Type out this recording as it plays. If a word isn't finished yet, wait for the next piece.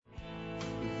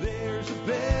a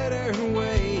better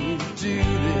way to do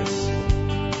this.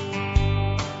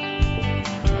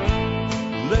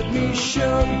 Let me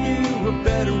show you a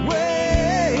better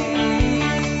way.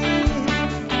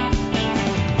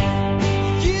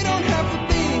 You don't have to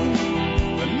be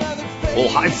another face. Well,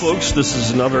 hi, folks. This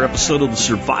is another episode of the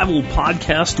Survival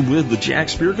Podcast with the Jack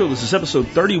Spirko. This is episode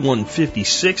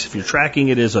 3156. If you're tracking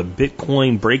it as a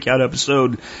Bitcoin breakout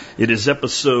episode, it is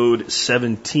episode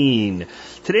 17.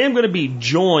 Today I'm going to be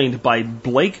joined by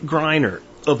Blake Greiner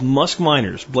of Musk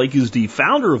Miners. Blake is the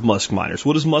founder of Musk Miners.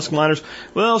 What is Musk Miners?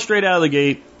 Well, straight out of the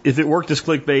gate, if it worked as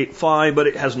clickbait, fine, but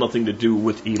it has nothing to do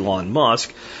with Elon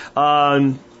Musk.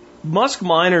 Musk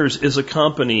Miners is a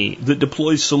company that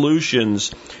deploys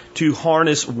solutions to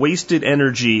harness wasted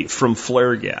energy from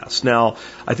flare gas. Now,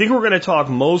 I think we're going to talk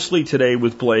mostly today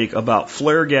with Blake about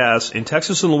flare gas in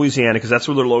Texas and Louisiana, because that's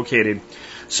where they're located,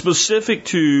 specific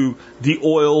to the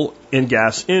oil and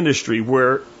gas industry,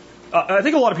 where I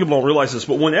think a lot of people don't realize this,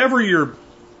 but whenever you're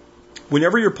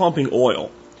pumping oil,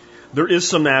 there is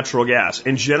some natural gas.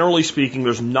 And generally speaking,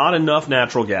 there's not enough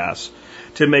natural gas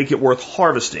to make it worth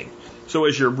harvesting. So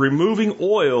as you're removing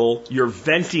oil, you're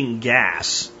venting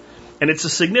gas. And it's a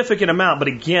significant amount, but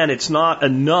again, it's not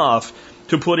enough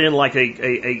to put in like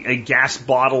a gas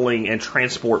bottling and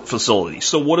transport facility.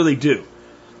 So what do?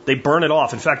 They burn it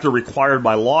off. In fact, they're required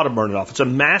by law to burn it off. It's a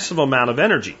massive amount of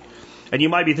energy. And you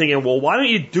might be thinking, well, why don't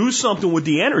you do something with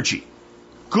the energy?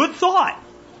 Good thought.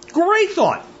 Great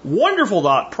thought. Wonderful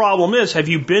thought. Problem is, have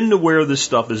you been to where this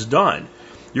stuff is done?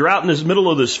 You're out in the middle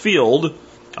of this field,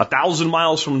 1,000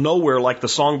 miles from nowhere, like the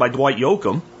song by Dwight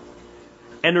Yoakam,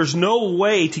 and there's no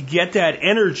way to get that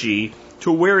energy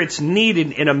to where it's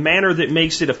needed in a manner that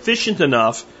makes it efficient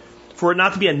enough for it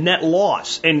not to be a net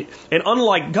loss. And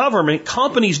unlike government,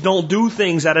 companies don't do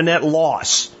things at a net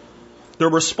loss. They're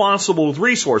responsible with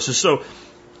resources, so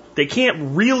they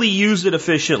can't really use it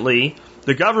efficiently.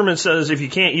 The government says if you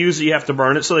can't use it, you have to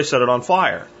burn it, so they set it on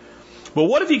fire. But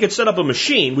what if you could set up a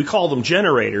machine, we call them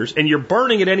generators, and you're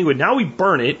burning it anyway. Now we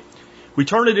burn it, we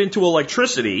turn it into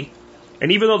electricity,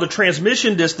 and even though the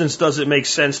transmission distance doesn't make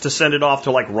sense to send it off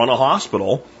to like run a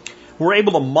hospital, we're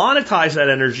able to monetize that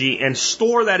energy and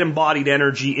store that embodied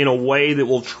energy in a way that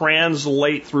will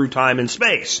translate through time and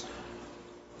space.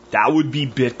 That would be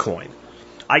Bitcoin.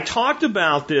 I talked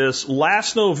about this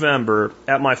last November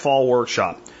at my fall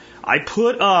workshop. I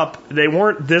put up, they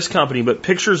weren't this company, but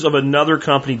pictures of another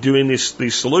company doing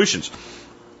these solutions.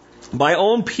 My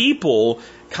own people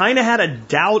kind of had a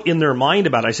doubt in their mind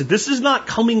about it. I said, this is not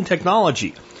coming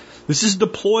technology. This is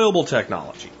deployable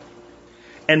technology.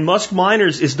 And Musk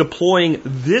Miners is deploying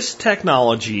this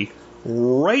technology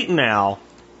right now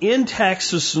in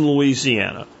Texas and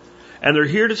Louisiana. And they're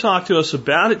here to talk to us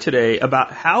about it today,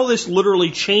 about how this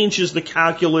literally changes the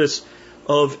calculus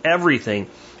of everything.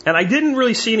 And I didn't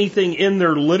really see anything in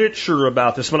their literature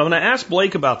about this, but I'm going to ask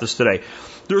Blake about this today.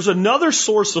 There's another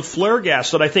source of flare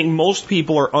gas that I think most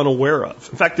people are unaware of.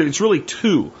 In fact, it's really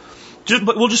two,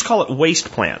 but we'll just call it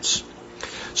waste plants.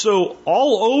 So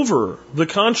all over the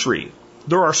country,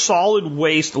 there are solid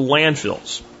waste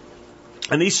landfills.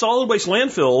 And these solid waste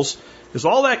landfills is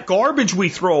all that garbage we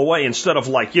throw away instead of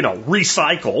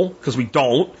recycle, because we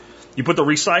don't. You put the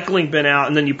recycling bin out,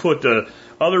 and then you put the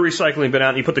other recycling bin out,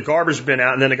 and you put the garbage bin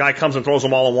out, and then the guy comes and throws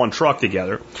them all in one truck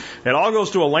together. It all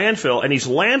goes to a landfill, and these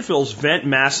landfills vent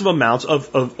massive amounts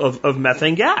of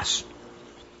methane gas.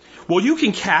 Well, you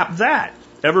can cap that.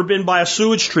 Ever been by a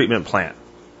sewage treatment plant?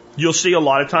 You'll see a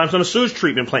lot of times on a sewage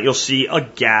treatment plant, you'll see a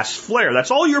gas flare.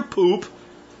 That's all your poop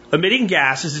emitting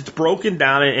gas as it's broken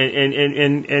down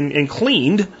and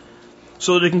cleaned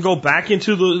so that it can go back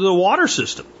into the water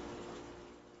system.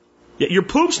 Your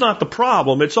poop's not the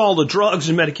problem. It's all the drugs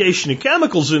and medication and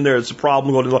chemicals in there that's the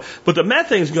problem. But the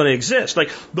methane's going to exist.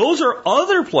 Like, those are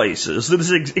other places that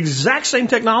this exact same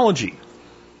technology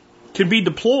can be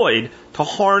deployed to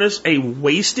harness a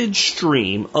wasted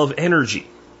stream of energy.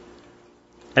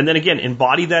 And then again,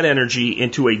 embody that energy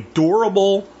into a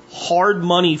durable, hard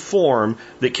money form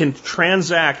that can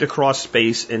transact across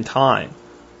space and time.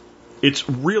 It's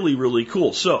really, really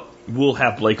cool. So we'll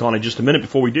have Blake on in just a minute.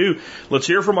 Before we do, let's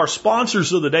hear from our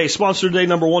sponsors of the day. Sponsor today,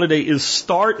 number one today, is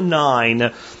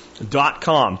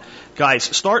Start9.com. Guys,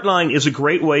 Start9 is a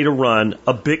great way to run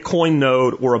a Bitcoin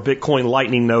node or a Bitcoin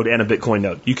Lightning node and a Bitcoin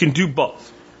node. You can do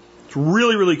both. It's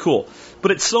really, really cool.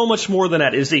 But it's so much more than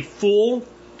that. It is a full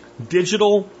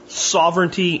digital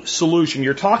sovereignty solution.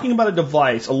 You're talking about a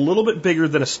device a little bit bigger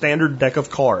than a standard deck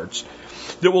of cards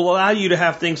that will allow you to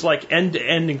have things like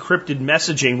end-to-end encrypted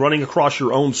messaging running across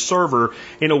your own server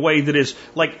in a way that is,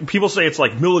 like, people say it's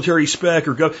like military spec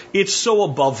or it's so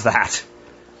above that.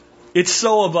 It's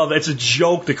so above. It's a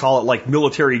joke to call it like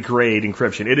military grade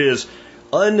encryption. It is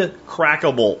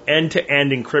uncrackable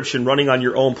end-to-end encryption running on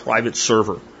your own private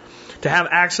server. To have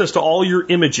access to all your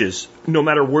images, no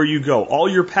matter where you go, all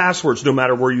your passwords, no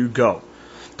matter where you go.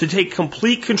 To take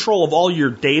complete control of all your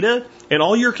data and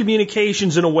all your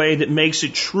communications in a way that makes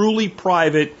it truly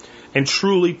private and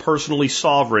truly personally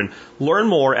sovereign. Learn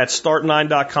more at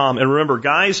start9.com. And remember,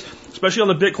 guys, especially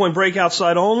on the Bitcoin breakout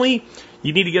side only,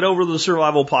 you need to get over to the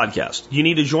Survival Podcast. You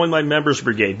need to join my members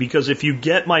brigade, because if you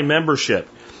get my membership,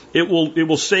 it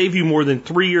will save you more than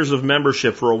 3 years of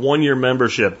membership for a 1-year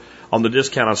membership on the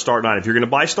discount on Start9. If you're going to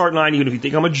buy Start9, even if you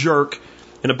think I'm a jerk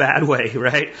in a bad way,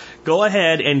 right? Go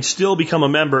ahead and still become a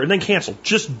member and then cancel.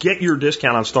 Just get your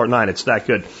discount on Start9. It's that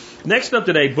good. Next up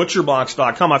today,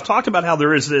 butcherbox.com. I've talked about how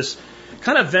there is this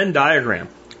kind of Venn diagram.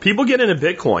 People get into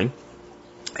Bitcoin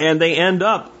and they end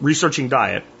up researching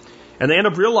diet, and they end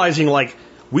up realizing, like,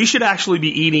 we should actually be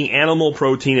eating animal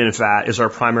protein and fat as our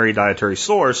primary dietary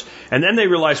source. And then they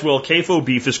realize, well, CAFO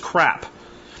beef is crap.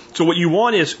 So what you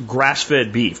want is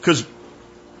grass-fed beef, because,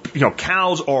 you know,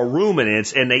 cows are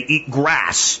ruminants and they eat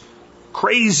grass.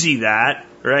 Crazy that,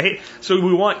 right? So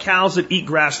we want cows that eat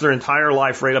grass their entire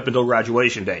life right up until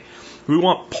graduation day. We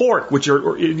want pork, which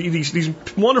are these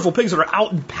wonderful pigs that are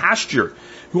out in pasture.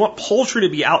 We want poultry to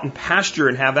be out in pasture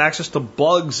and have access to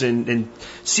bugs and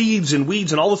seeds and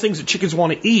weeds and all the things that chickens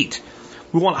want to eat.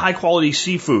 We want high quality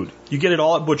seafood. You get it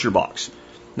all at ButcherBox.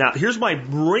 Now, here's my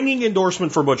ringing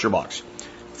endorsement for ButcherBox.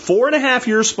 4.5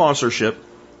 years sponsorship.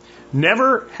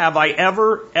 Never have I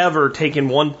ever taken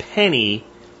 1 penny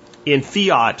in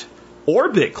fiat or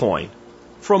Bitcoin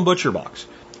from ButcherBox.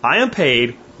 I am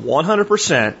paid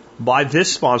 100% by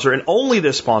this sponsor, and only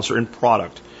this sponsor, in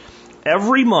product.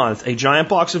 Every month, a giant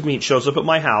box of meat shows up at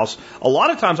my house. A lot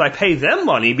of times I pay them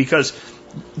money because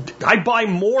I buy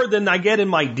more than I get in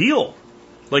my deal.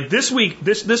 Like this week,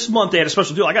 this month they had a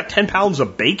special deal. I got 10 pounds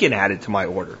of bacon added to my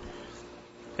order.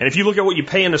 And if you look at what you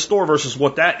pay in the store versus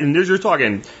what that, and you're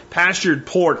talking pastured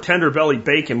pork, tender belly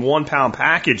bacon, 1 pound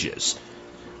packages,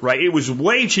 right? It was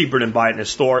way cheaper than buying it in the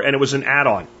store, and it was an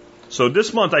add-on. So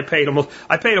this month I paid them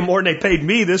more than they paid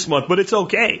me this month, but it's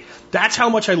okay. That's how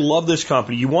much I love this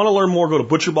company. You want to learn more, go to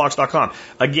butcherbox.com.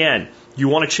 Again, you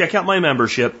want to check out my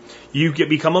membership.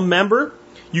 Become a member.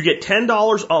 You get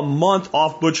 $10 a month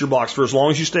off ButcherBox for as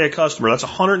long as you stay a customer. That's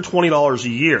 $120 a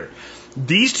year.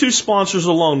 These two sponsors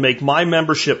alone make my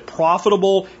membership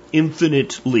profitable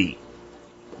infinitely.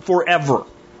 Forever.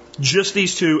 Just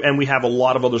these two, and we have a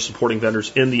lot of other supporting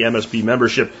vendors in the MSB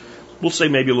membership. We'll say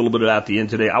maybe a little bit of that at the end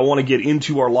today. I want to get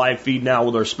into our live feed now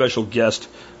with our special guest,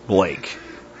 Blake.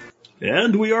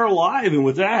 And we are live, and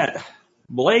with that,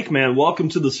 Blake, man, welcome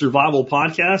to the Survival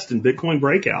Podcast and Bitcoin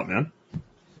Breakout, man.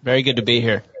 Very good to be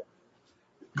here.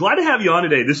 Glad to have you on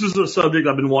today. This is a subject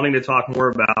I've been wanting to talk more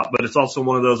about, but it's also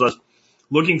one of those I was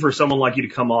looking for someone like you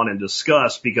to come on and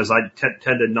discuss, because I tend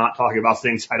to not talk about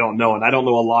things I don't know, and I don't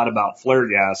know a lot about flare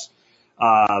gas,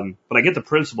 but I get the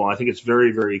principle, and I think it's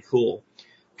very, very cool.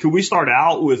 Could we start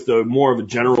out with more of a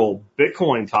general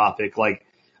Bitcoin topic? Like,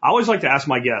 I always like to ask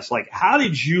my guests, like, how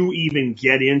did you even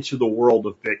get into the world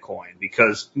of Bitcoin?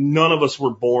 Because none of us were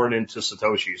born into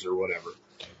Satoshis or whatever.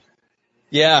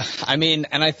 Yeah, I mean,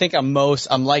 and I think I'm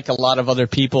like a lot of other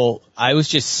people. I was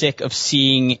just sick of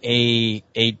seeing a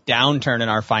downturn in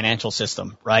our financial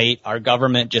system, right? Our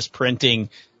government just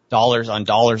printing dollars on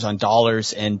dollars on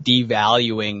dollars and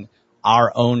devaluing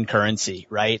our own currency,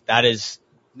 right? That is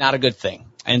not a good thing.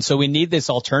 And so we need this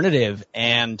alternative,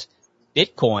 and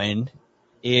Bitcoin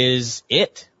is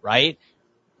it, right?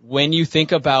 When you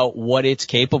think about what it's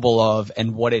capable of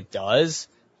and what it does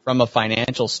from a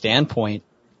financial standpoint,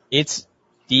 it's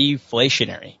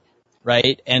deflationary,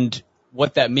 right? And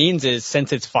what that means is,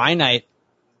 since it's finite,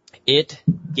 it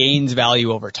gains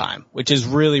value over time, which is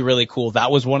really, really cool.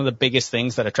 That was one of the biggest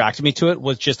things that attracted me to it,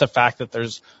 was just the fact that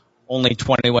there's only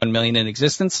 21 million in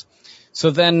existence. So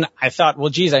then I thought, well,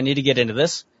 geez, I need to get into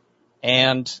this.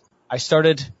 And I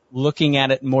started looking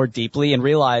at it more deeply and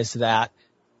realized that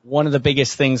one of the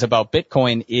biggest things about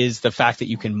Bitcoin is the fact that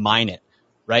you can mine it,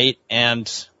 right? And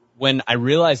when I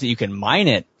realized that you can mine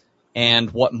it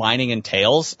and what mining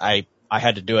entails, I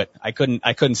had to do it. I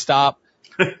couldn't stop.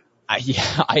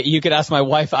 You could ask my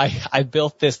wife. I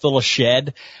built this little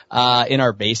shed in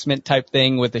our basement type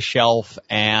thing with a shelf,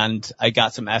 and I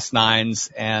got some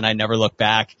S9s, and I never looked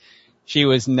back. She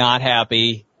was not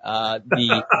happy.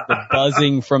 The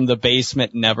buzzing from the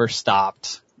basement never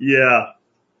stopped. Yeah.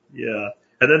 And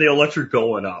then the electric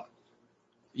bill went up.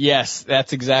 Yes,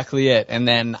 that's exactly it. And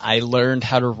then I learned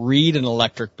how to read an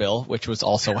electric bill, which was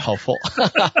also helpful.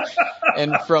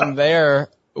 And from there,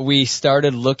 we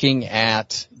started looking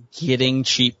at getting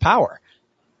cheap power.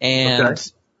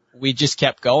 And we just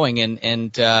kept going,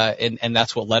 and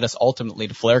that's what led us ultimately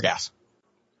to flare gas.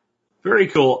 Very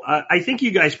cool. I think you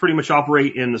guys pretty much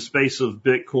operate in the space of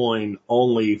Bitcoin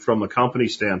only from a company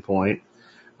standpoint.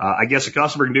 I guess a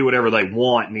customer can do whatever they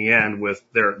want in the end with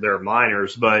their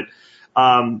miners, but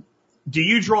do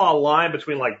you draw a line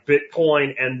between like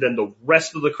Bitcoin and then the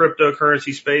rest of the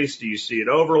cryptocurrency space? Do you see it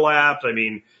overlapped? I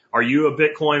mean, are you a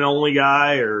Bitcoin only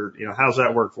guy, or how's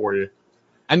that work for you?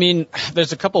 I mean,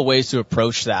 there's a couple ways to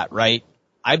approach that, right?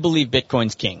 I believe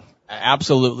Bitcoin's king.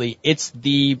 Absolutely. It's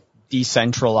the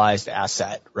decentralized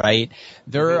asset, right?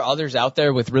 There are others out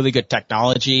there with really good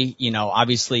technology.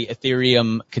 Obviously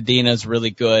Ethereum, Cardano's really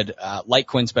good.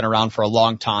 Litecoin's been around for a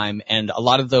long time, and a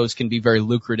lot of those can be very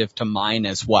lucrative to mine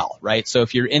as well, right? So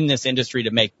if you're in this industry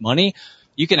to make money,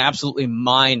 you can absolutely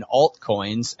mine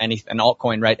altcoins, an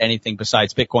altcoin, right? Anything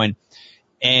besides Bitcoin,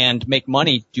 and make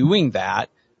money doing that.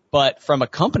 But from a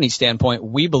company standpoint,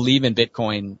 we believe in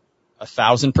Bitcoin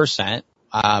 1,000%.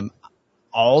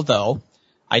 Although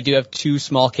I do have 2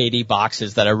 small KD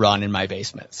boxes that I run in my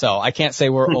basement. So I can't say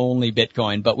we're only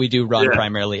Bitcoin, but we do run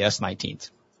primarily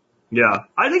S19s. Yeah.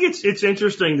 I think it's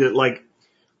interesting that like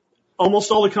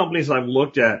almost all the companies I've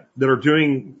looked at that are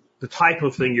doing the type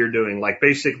of thing you're doing, like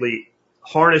basically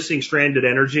harnessing stranded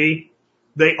energy,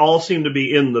 they all seem to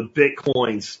be in the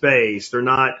Bitcoin space. They're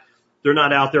not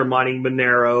out there mining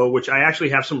Monero, which I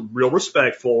actually have some real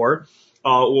respect for,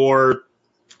 or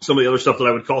some of the other stuff that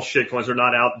I would call shitcoins. They're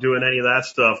not out doing any of that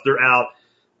stuff. They're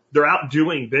out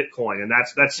doing Bitcoin, and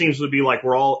that seems to be like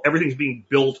everything's being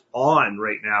built on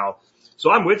right now. So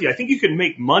I'm with you. I think you can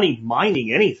make money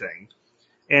mining anything.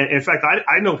 And in fact,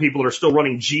 I know people that are still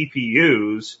running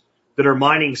GPUs that are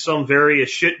mining some various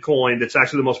shitcoin that's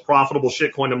actually the most profitable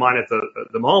shitcoin to mine at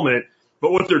the moment.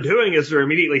 But what they're doing is they're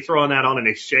immediately throwing that on an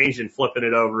exchange and flipping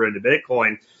it over into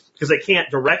Bitcoin because they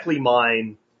can't directly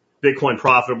mine Bitcoin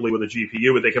profitably with a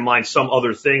GPU, but they can mine some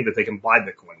other thing that they can buy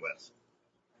Bitcoin with.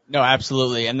 No,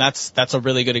 absolutely. And that's a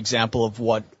really good example of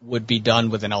what would be done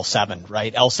with an L7,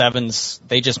 right? L7s,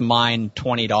 they just mine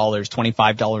 $20,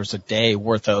 $25 a day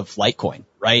worth of Litecoin,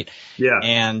 right? Yeah.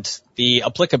 And the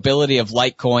applicability of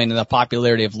Litecoin and the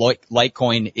popularity of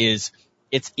Litecoin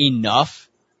it's enough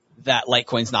that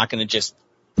Litecoin's not going to just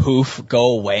poof,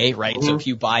 go away, right? Mm-hmm. So if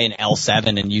you buy an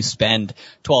L7 and you spend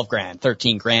 12 grand,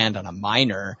 13 grand on a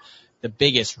miner, the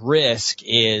biggest risk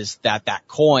is that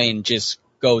coin just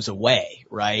goes away,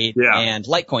 right? Yeah. And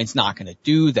Litecoin's not going to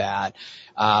do that.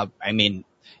 And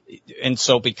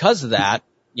so because of that,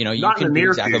 you can do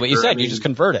exactly what you said. You just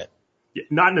convert it.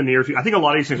 Not in the near future. I think a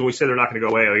lot of these things when we say they're not going to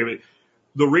go away,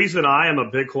 the reason I am a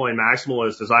Bitcoin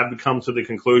maximalist is I've come to the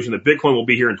conclusion that Bitcoin will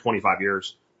be here in 25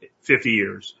 years, 50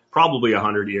 years, probably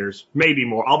 100 years, maybe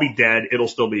more. I'll be dead. It'll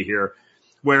still be here.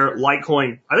 Where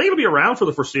Litecoin, I think it'll be around for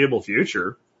the foreseeable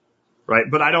future, right?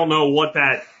 But I don't know what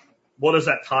does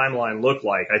that timeline look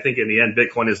like? I think in the end,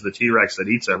 Bitcoin is the T-Rex that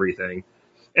eats everything.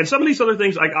 And some of these other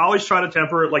things, like I always try to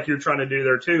temper it like you're trying to do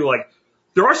there too. Like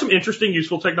there are some interesting,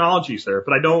 useful technologies there,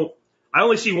 but I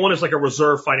only see one as like a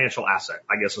reserve financial asset,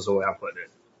 I guess is the way I'm putting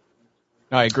it.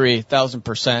 I agree,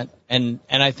 1,000%. And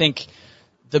I think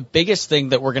the biggest thing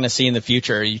that we're going to see in the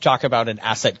future, you talk about an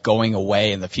asset going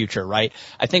away in the future, right?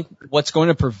 I think what's going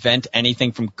to prevent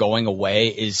anything from going away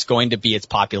is going to be its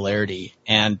popularity.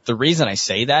 And the reason I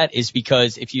say that is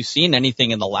because if you've seen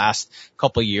anything in the last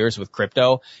couple of years with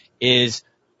crypto is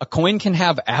a coin can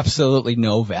have absolutely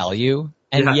no value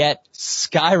and yet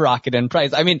skyrocket in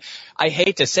price. I mean, I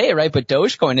hate to say it, right? But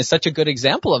Dogecoin is such a good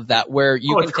example of that where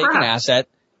you can take an asset.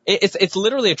 It's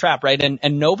literally a trap, right?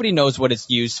 And nobody knows what it's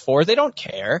used for. They don't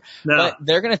care, but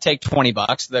they're going to take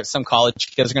 $20. That some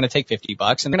college kids are going to take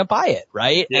 $50 and they're going to buy it,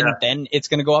 right? Yeah. And then it's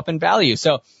going to go up in value.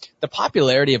 So the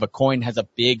popularity of a coin has a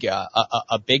big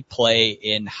play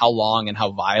in how long and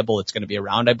how viable it's going to be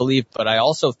around, I believe. But I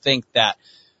also think that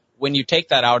when you take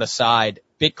that out aside,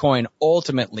 Bitcoin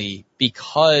ultimately,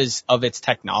 because of its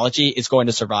technology, is going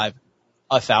to survive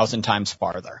 1,000 times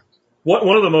farther.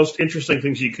 One of the most interesting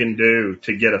things you can do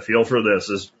to get a feel for this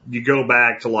is you go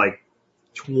back to like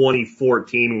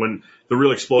 2014 when the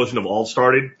real explosion of alt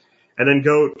started, and then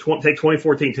take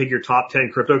 2014, take your top 10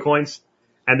 crypto coins,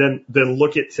 and then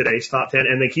look at today's top 10,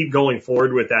 and they keep going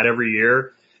forward with that every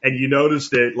year. And you notice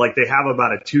that like they have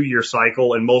about a 2-year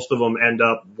cycle, and most of them end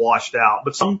up washed out,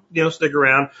 but some stick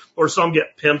around, or some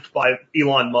get pimped by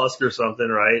Elon Musk or something,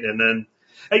 right? And then,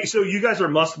 hey, so you guys are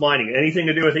Musk mining. Anything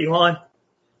to do with Elon?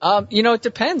 It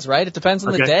depends, right? It depends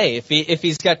on the day. If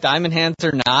he's got diamond hands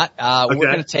or not, we're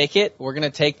going to take it. We're going to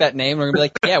take that name. We're going to be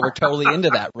like, yeah, we're totally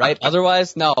into that, right?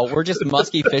 Otherwise, no, we're just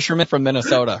musky fishermen from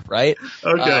Minnesota, right?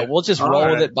 Okay. We'll just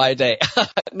roll with it by day.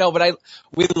 No, but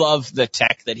we love the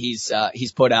tech that he's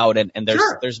put out, and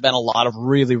there's been a lot of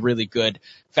really, really good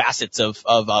facets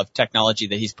of technology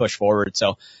that he's pushed forward.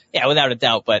 So yeah, without a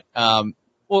doubt, but,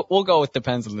 we'll go with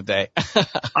depends on the day.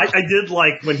 I did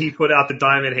like when he put out the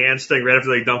diamond hands thing right after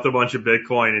they dumped a bunch of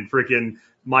Bitcoin, and freaking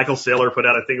Michael Saylor put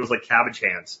out, I think it was like cabbage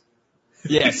hands.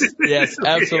 Yes,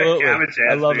 absolutely. Cabbage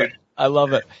hands, I love dude. it. I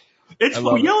love it.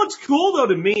 What's cool though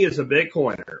to me as a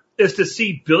Bitcoiner is to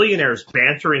see billionaires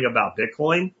bantering about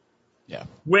Bitcoin. Yeah.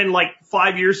 When like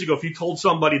 5 years ago, if you told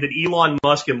somebody that Elon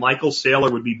Musk and Michael Saylor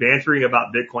would be bantering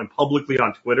about Bitcoin publicly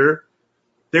on Twitter,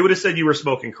 they would have said you were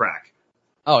smoking crack.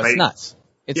 Oh, it's right? nuts.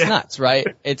 It's nuts, right?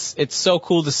 It's so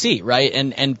cool to see, right?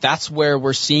 And that's where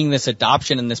we're seeing this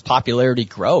adoption and this popularity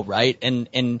grow, right?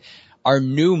 And our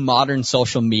new modern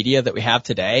social media that we have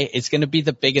today is going to be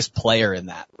the biggest player in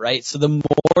that, right? So the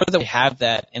more that we have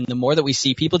that and the more that we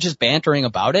see people just bantering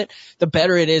about it, the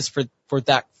better it is for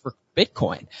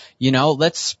Bitcoin.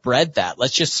 Let's spread that.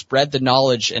 Let's just spread the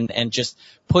knowledge and just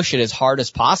push it as hard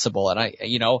as possible. And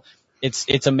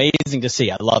it's amazing to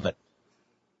see. I love it.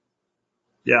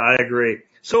 Yeah, I agree.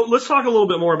 So let's talk a little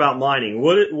bit more about mining.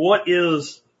 What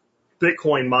is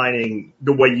Bitcoin mining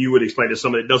the way you would explain to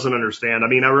somebody that doesn't understand? I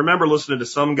mean, I remember listening to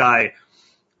some guy,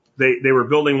 they were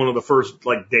building one of the first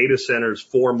like data centers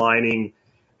for mining,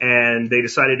 and they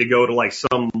decided to go to like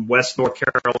some West North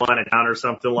Carolina town or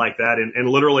something like that. And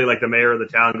literally like the mayor of the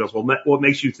town goes, well, what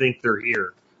makes you think they're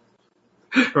here?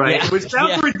 Right? Yeah. Which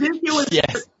sounds ridiculous.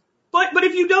 Yes. But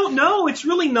if you don't know, it's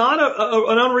really not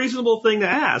an unreasonable thing to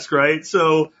ask, right?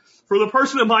 So for the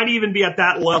person that might even be at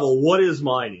that level, what is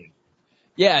mining?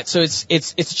 Yeah, so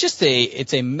it's just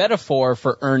a metaphor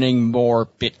for earning more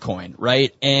Bitcoin,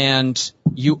 right? And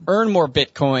you earn more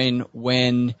Bitcoin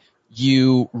when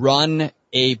you run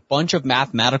a bunch of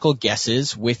mathematical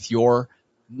guesses with your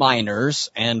miners,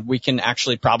 and we can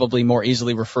actually probably more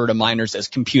easily refer to miners as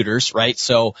computers, right?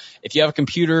 So if you have a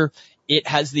computer, it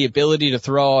has the ability to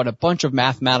throw out a bunch of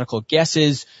mathematical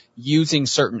guesses using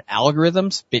certain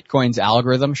algorithms, Bitcoin's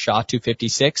algorithm,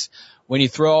 SHA-256. When you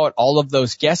throw out all of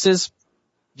those guesses,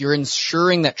 you're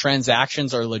ensuring that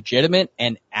transactions are legitimate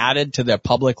and added to the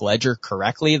public ledger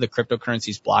correctly, the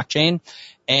cryptocurrency's blockchain.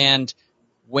 And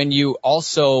when you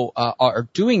also are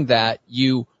doing that,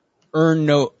 you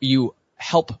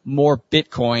help more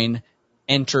Bitcoin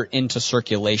enter into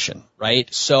circulation,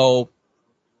 right? So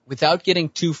without getting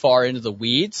too far into the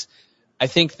weeds, I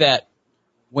think that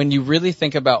when you really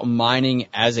think about mining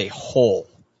as a whole,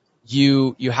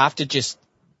 you have to just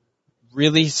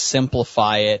really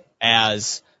simplify it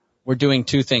as we're doing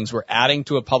two things. We're adding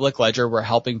to a public ledger. We're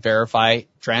helping verify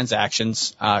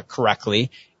transactions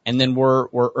correctly, and then we're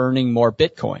earning more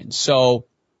Bitcoin. So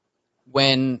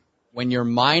when you're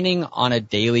mining on a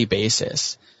daily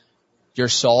basis, you're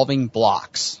solving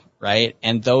blocks, right?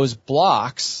 And those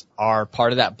blocks are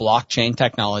part of that blockchain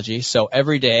technology. So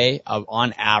every day,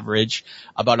 on average,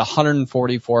 about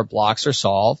 144 blocks are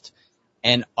solved.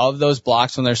 And of those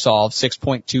blocks, when they're solved,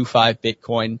 6.25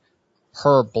 Bitcoin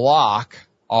per block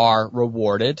are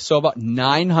rewarded. So about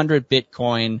 900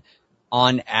 Bitcoin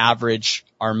on average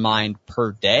are mined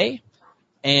per day.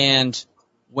 And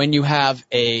when you have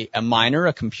a miner,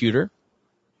 a computer,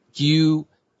 you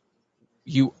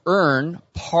earn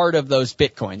part of those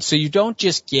Bitcoins. So you don't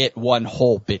just get one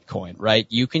whole Bitcoin, right?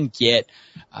 You can get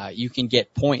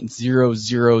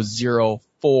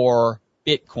 0.0004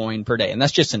 Bitcoin per day. And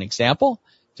that's just an example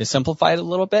to simplify it a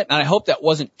little bit. And I hope that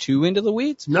wasn't too into the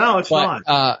weeds. No, it's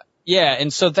not. Yeah.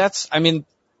 And so that's a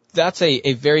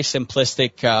very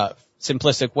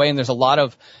simplistic way. And there's a lot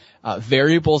of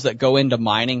variables that go into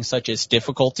mining, such as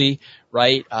difficulty,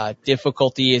 right?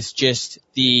 Difficulty is just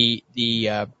the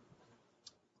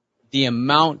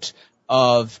amount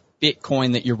of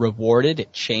Bitcoin that you're rewarded.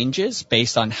 It changes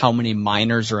based on how many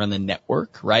miners are on the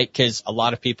network, right? Because a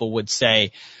lot of people would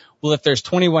say, well, if there's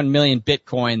 21 million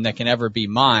Bitcoin that can ever be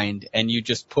mined and you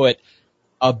just put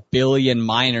 1 billion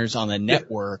miners on the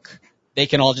network, they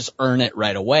can all just earn it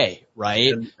right away,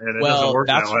 right? And it doesn't work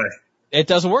that way. It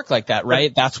doesn't work like that,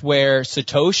 right? That's where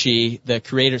Satoshi, the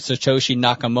creator Satoshi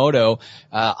Nakamoto,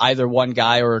 either one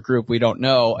guy or a group, we don't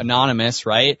know, anonymous,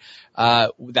 right?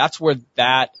 That's where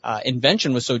that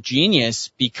invention was so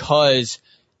genius, because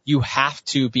you have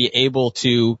to be able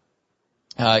to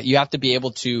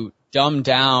dumb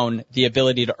down the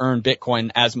ability to earn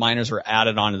Bitcoin as miners are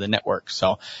added onto the network.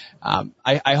 So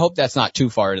I hope that's not too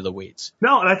far into the weeds.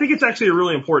 No, and I think it's actually a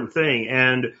really important thing.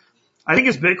 And I think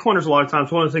as Bitcoiners, a lot of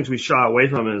times, one of the things we shy away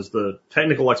from is the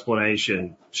technical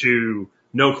explanation to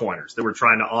no coiners that we're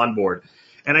trying to onboard.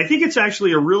 And I think it's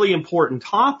actually a really important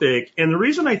topic. And the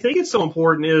reason I think it's so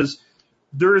important is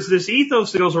there is this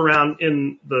ethos that goes around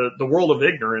in the world of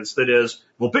ignorance that is,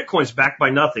 well, Bitcoin's backed by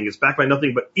nothing. It's backed by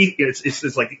nothing but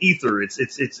it's like ether. It's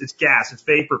gas. It's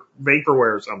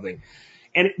vaporware or something.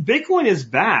 And Bitcoin is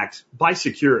backed by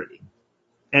security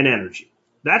and energy.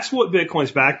 That's what Bitcoin's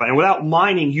backed by. And without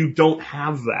mining, you don't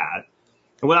have that.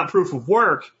 And without proof of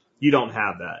work, you don't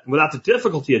have that. And without the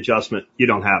difficulty adjustment, you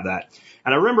don't have that.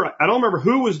 And I don't remember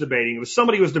who was debating. It was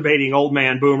somebody who was debating old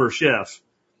man Boomer Schiff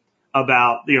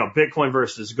about, Bitcoin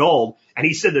versus gold. And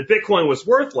he said that Bitcoin was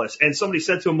worthless. And somebody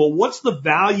said to him, well, what's the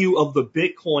value of the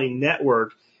Bitcoin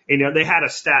network? And, they had a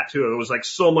stat to it. It was like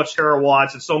so much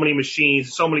terawatts and so many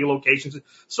machines, so many locations,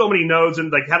 so many nodes,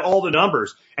 and like had all the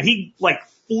numbers. And he like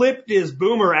flipped his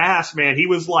boomer ass, man. He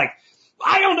was like,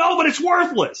 I don't know, but it's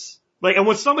worthless. Like, and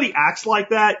when somebody acts like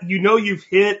that, you've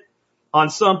hit on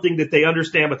something that they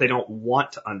understand, but they don't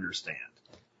want to understand.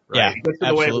 Right? Yeah, that's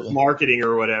the way with marketing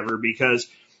or whatever, because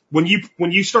when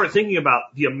you start thinking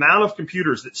about the amount of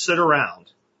computers that sit around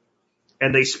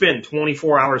and they spend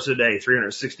 24 hours a day,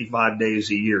 365 days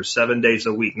a year, 7 days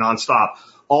a week, nonstop,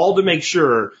 all to make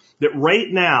sure that right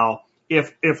now,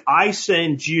 if I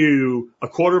send you a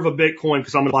quarter of a Bitcoin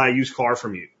because I'm going to buy a used car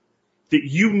from you, that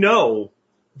you know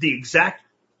the exact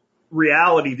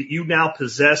reality that you now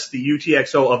possess the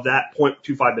UTXO of that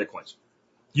 0.25 Bitcoins.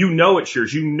 You know it's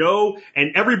yours. You know,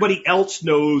 and everybody else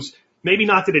knows, maybe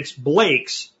not that it's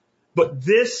Blake's, but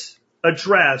this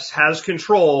address has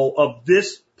control of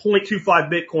this 0.25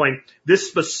 Bitcoin, this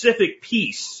specific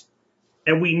piece,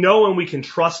 and we know and we can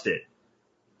trust it.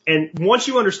 And once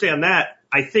you understand that,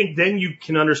 I think then you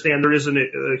can understand there is a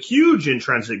huge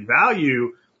intrinsic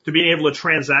value to being able to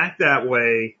transact that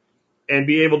way and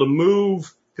be able to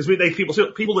move, because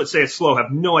people that say it's slow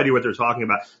have no idea what they're talking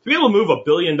about. To be able to move $1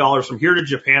 billion from here to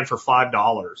Japan for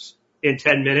 $5 in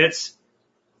 10 minutes,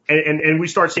 and we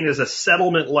start seeing it as a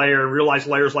settlement layer and realize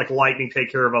layers like Lightning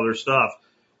take care of other stuff.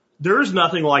 There is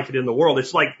nothing like it in the world.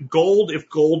 It's like gold if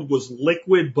gold was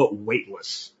liquid but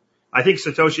weightless. I think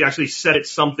Satoshi actually said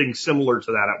it's something similar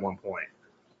to that at one point.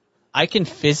 I can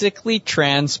physically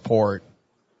transport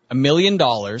 $1 million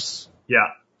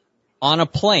on a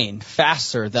plane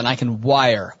faster than I can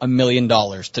wire $1 million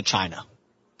to China.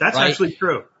 That's right? Actually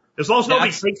true. As long as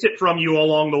nobody takes it from you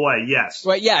along the way, yes.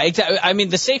 Right, yeah, exactly. I mean,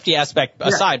 the safety aspect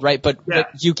aside, right? But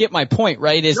you get my point,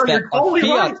 right? Is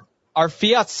that our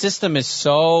fiat system is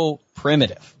so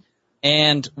primitive.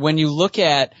 And when you look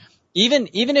at even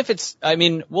if it's, I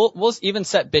mean, we'll even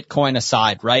set Bitcoin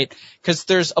aside, right? Because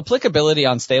there's applicability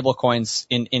on stable coins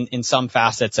in some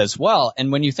facets as well.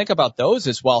 And when you think about those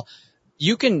as well,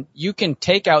 you can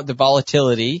take out the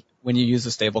volatility when you use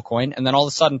a stable coin, and then all of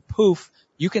a sudden, poof,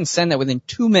 you can send that within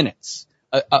 2 minutes,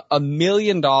 $1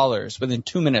 million within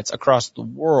 2 minutes across the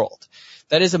world.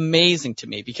 That is amazing to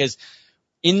me, because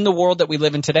in the world that we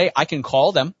live in today, I can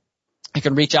call them, I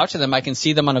can reach out to them, I can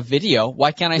see them on a video.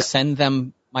 Why can't I send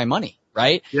them my money,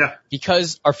 right? Yeah.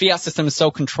 Because our fiat system is so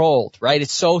controlled, right?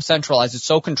 It's so centralized, it's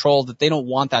so controlled that they don't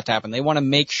want that to happen. They want to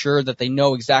make sure that they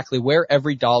know exactly where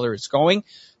every dollar is going,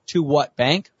 to what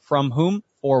bank, from whom,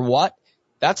 for what.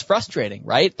 That's frustrating,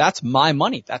 right? That's my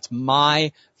money. That's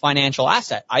my financial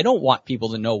asset. I don't want people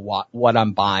to know what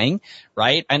I'm buying,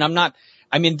 right?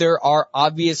 And there are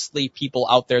obviously people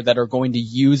out there that are going to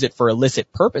use it for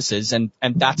illicit purposes, and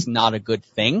that's not a good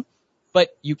thing. But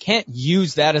you can't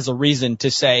use that as a reason to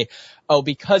say, oh,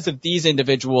 because of these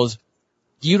individuals,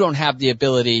 you don't have the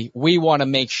ability. We want to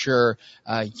make sure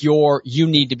you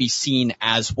need to be seen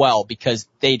as well because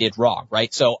they did wrong,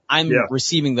 right? So I'm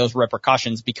receiving those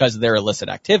repercussions because of their illicit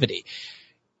activity.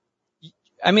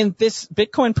 I mean, this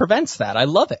Bitcoin prevents that. I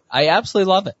love it. I absolutely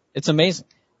love it. It's amazing.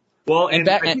 Well, and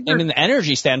the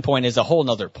energy standpoint is a whole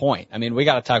nother point. I mean, we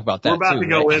got to talk about that too. We're about to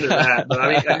go into that, but I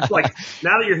mean, it's like,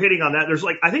 now that you're hitting on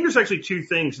that, I think there's actually two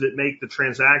things that make the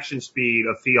transaction speed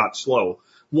of fiat slow.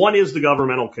 One is the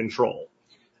governmental control.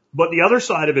 But the other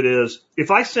side of it is,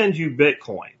 if I send you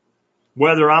Bitcoin,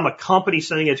 whether I'm a company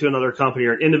sending it to another company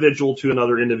or an individual to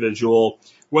another individual,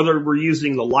 whether we're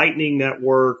using the Lightning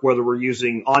Network, whether we're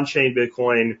using on-chain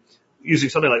Bitcoin, using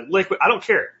something like Liquid, I don't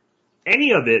care.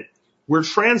 Any of it, we're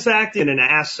transacting an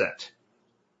asset,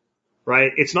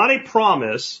 right? It's not a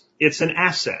promise, it's an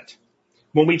asset.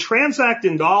 When we transact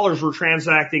in dollars, we're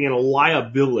transacting in a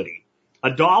liability.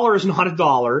 A dollar is not a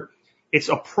dollar. It's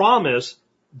a promise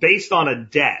based on a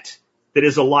debt that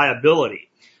is a liability.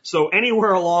 So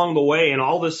anywhere along the way in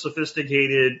all this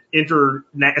sophisticated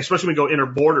especially when we go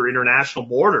international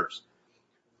borders,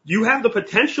 you have the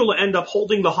potential to end up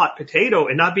holding the hot potato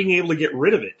and not being able to get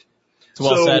rid of it.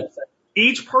 Well said.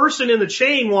 Each person in the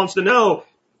chain wants to know,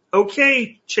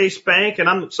 okay, Chase Bank, and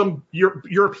I'm some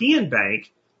European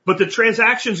bank, but the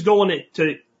transaction's going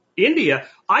to India.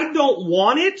 I don't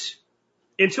want it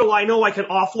until I know I can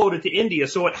offload it to India.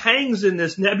 So it hangs in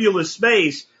this nebulous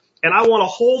space, and I want to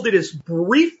hold it as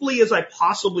briefly as I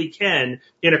possibly can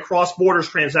in a cross-borders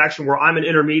transaction where I'm an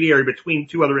intermediary between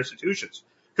two other institutions.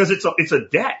 Because it's a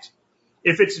debt.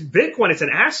 If it's Bitcoin, it's an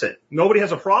asset. Nobody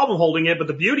has a problem holding it, but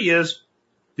the beauty is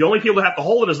the only people that have to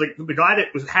hold it is the guy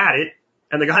that had it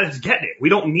and the guy that's getting it. We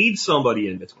don't need somebody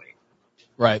in between.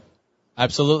 Right.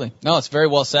 Absolutely. No, it's very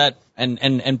well said. And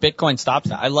Bitcoin stops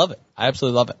that. I love it. I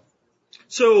absolutely love it.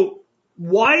 So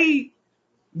why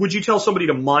would you tell somebody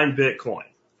to mine Bitcoin?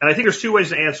 And I think there's two ways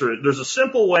to answer it. There's a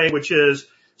simple way, which is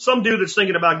some dude that's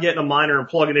thinking about getting a miner and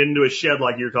plugging it into a shed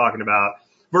like you're talking about,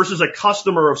 versus a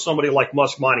customer of somebody like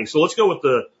Musk Mining. So let's go with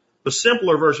the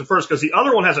simpler version first, because the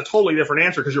other one has a totally different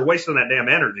answer because you're wasting that damn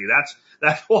energy.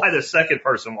 That's why the second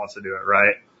person wants to do it,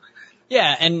 right?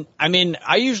 Yeah, and I mean,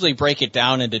 I usually break it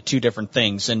down into two different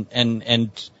things.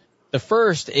 And the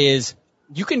first is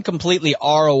you can completely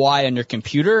ROI on your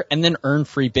computer and then earn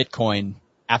free Bitcoin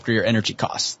after your energy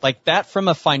costs. Like that from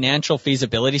a financial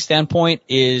feasibility standpoint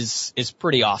is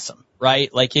pretty awesome,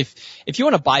 right? Like if you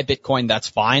want to buy Bitcoin, that's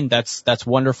fine. That's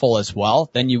wonderful as well.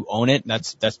 Then you own it.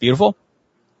 That's beautiful.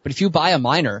 But if you buy a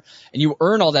miner and you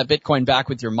earn all that Bitcoin back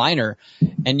with your miner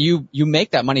and you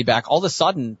make that money back, all of a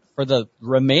sudden for the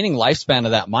remaining lifespan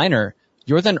of that miner,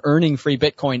 you're then earning free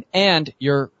Bitcoin and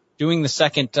you're doing the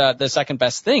second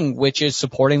best thing, which is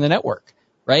supporting the network,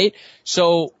 right?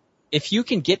 So if you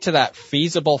can get to that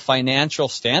feasible financial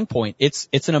standpoint, it's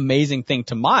an amazing thing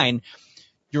to mine.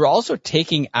 You're also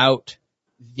taking out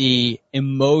the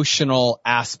emotional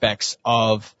aspects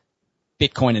of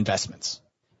Bitcoin investments.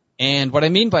 And what I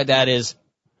mean by that is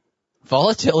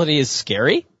volatility is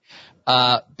scary.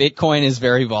 Bitcoin is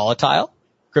very volatile.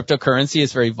 Cryptocurrency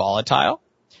is very volatile.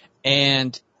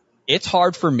 And it's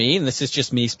hard for me, and this is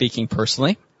just me speaking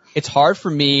personally, it's hard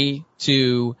for me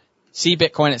to see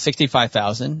Bitcoin at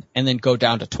 65,000 and then go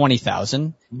down to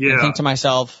 20,000 and think to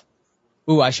myself,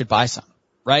 ooh, I should buy some,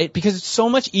 right? Because it's so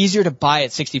much easier to buy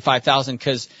at 65,000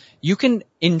 because you can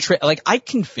I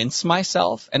convince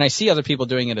myself, and I see other people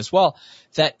doing it as well,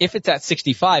 that if it's at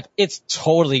 65, it's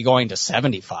totally going to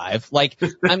 75. Like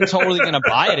I'm totally going to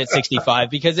buy it at 65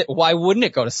 because why wouldn't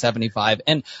it go to 75?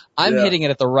 And I'm hitting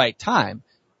it at the right time,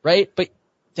 right? But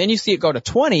then you see it go to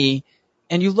 20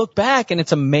 and you look back and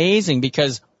it's amazing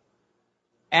because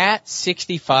at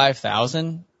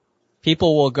 65,000,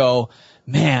 people will go,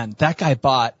 man, that guy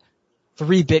bought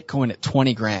 3 Bitcoin at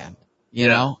 20 grand, you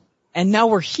know? And now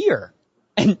we're here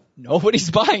and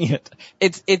nobody's buying it.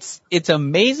 It's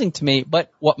amazing to me. But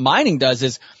what mining does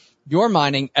is you're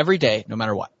mining every day, no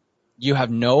matter what. You have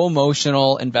no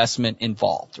emotional investment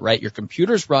involved, right? Your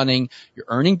computer's running, you're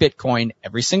earning Bitcoin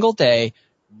every single day,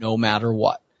 no matter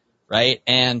what, right?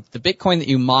 And the Bitcoin that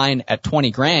you mine at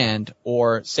 20 grand,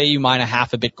 or say you mine a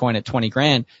half a Bitcoin at 20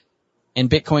 grand, and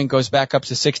Bitcoin goes back up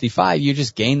to 65, you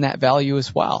just gain that value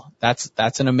as well. That's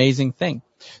an amazing thing.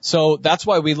 So that's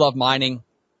why we love mining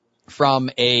from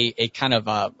a kind of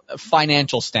a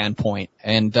financial standpoint.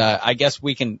 And I guess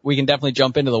we can definitely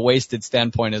jump into the wasted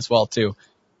standpoint as well too.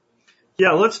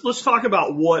 Yeah, let's talk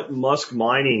about what Musk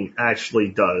Mining actually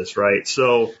does, right?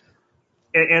 So,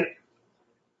 and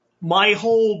my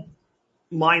whole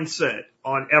mindset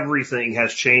on everything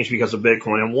has changed because of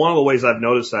Bitcoin. And one of the ways I've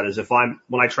noticed that is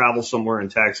when I travel somewhere in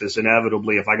Texas,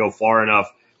 inevitably, if I go far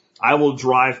enough, I will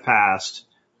drive past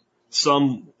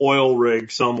some oil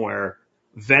rig somewhere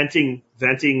venting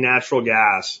natural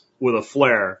gas with a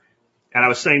flare. And I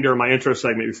was saying during my intro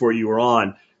segment before you were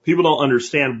on, people don't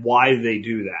understand why they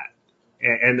do that.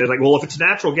 And they're like, well, if it's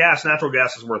natural gas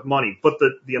is worth money. But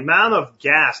the amount of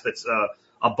gas that's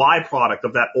a byproduct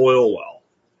of that oil well,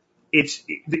 it's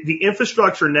the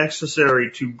infrastructure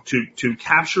necessary to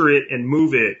capture it and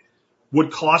move it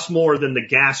would cost more than the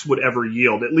gas would ever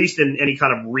yield, at least in any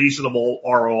kind of reasonable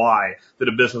ROI that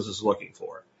a business is looking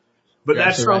for. But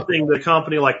that's something that a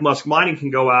company like Musk Mining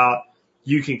can go out,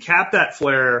 you can cap that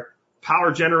flare,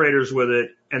 power generators with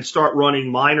it, and start running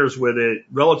miners with it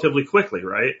relatively quickly,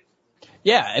 right?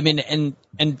 Yeah, I mean,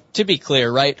 and to be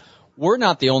clear, right, we're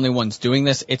not the only ones doing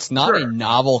this. It's not a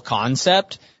novel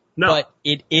concept, but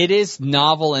it is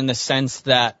novel in the sense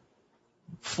that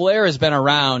flare has been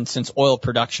around since oil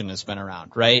production has been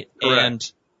around, right?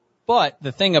 Correct. But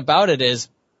the thing about it is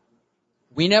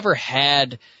we never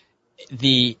had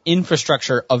the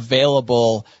infrastructure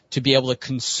available to be able to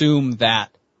consume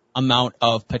that amount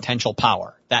of potential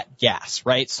power. that gas,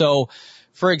 right? So,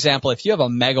 for example, if you have a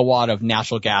megawatt of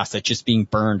natural gas that's just being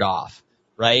burned off,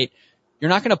 right? You're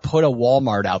not going to put a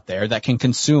Walmart out there that can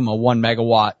consume a 1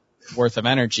 megawatt worth of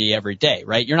energy every day,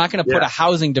 right? You're not going to put a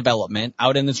housing development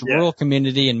out in this rural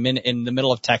community in the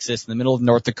middle of Texas, in the middle of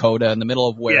North Dakota, in the middle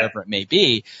of wherever it may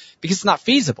be, because it's not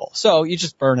feasible. So you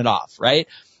just burn it off, right?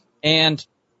 And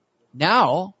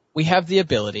now we have the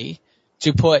ability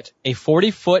to put a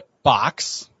 40-foot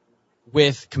box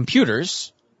with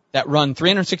computers that run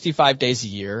 365 days a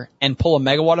year and pull a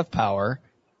megawatt of power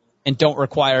and don't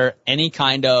require any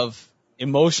kind of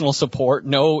emotional support,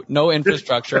 no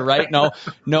infrastructure, right?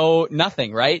 No,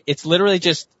 nothing, right? It's literally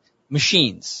just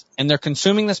machines, and they're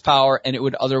consuming this power, and it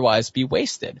would otherwise be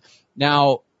wasted.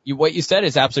 Now, what you said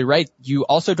is absolutely right. You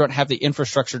also don't have the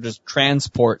infrastructure to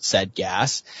transport said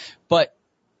gas, but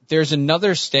there's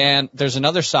another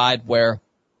side where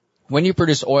when you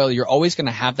produce oil, you're always going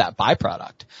to have that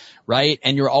byproduct, right?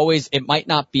 And it might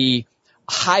not be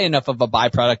high enough of a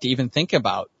byproduct to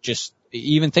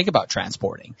even think about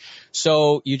transporting.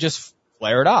 So you just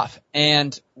flare it off.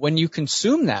 And when you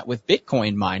consume that with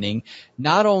Bitcoin mining,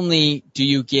 not only do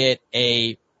you get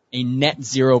a net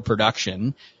zero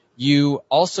production, you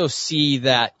also see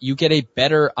that you get a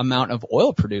better amount of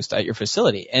oil produced at your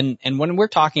facility. And when we're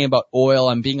talking about oil,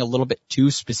 I'm being a little bit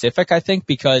too specific, I think,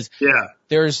 because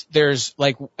there's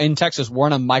like in Texas, we're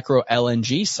on a micro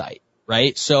LNG site,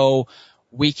 right? So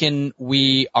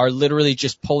we are literally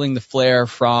just pulling the flare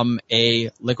from a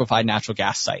liquefied natural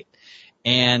gas site.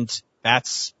 And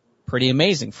that's pretty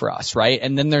amazing for us, right?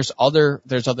 And then there's other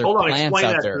plants out there. Hold on, explain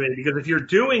that to me, because if you're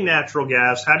doing natural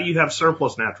gas, how do you have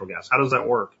surplus natural gas? How does that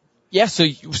work? Yeah,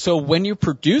 so when you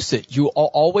produce it, you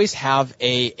always have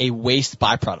a waste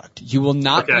byproduct. You will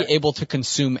not be able to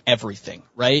consume everything,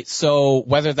 right? So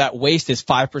whether that waste is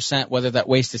 5%, whether that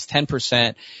waste is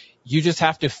 10%, you just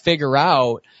have to figure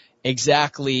out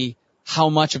exactly how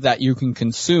much of that you can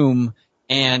consume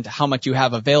and how much you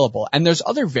have available. And there's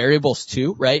other variables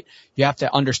too, right? You have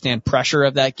to understand pressure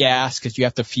of that gas because you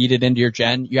have to feed it into your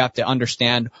gen. You have to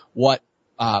understand what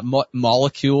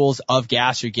molecules of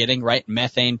gas you're getting, right?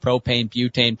 Methane, propane,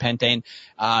 butane, pentane.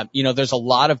 There's a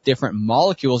lot of different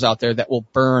molecules out there that will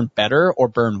burn better or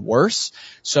burn worse.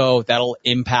 So that'll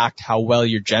impact how well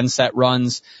your gen set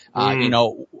runs.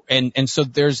 And so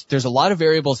there's a lot of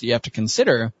variables that you have to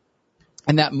consider.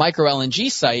 And that micro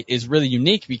LNG site is really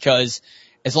unique because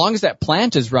as long as that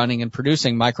plant is running and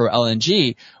producing micro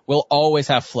LNG, we'll always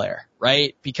have flare,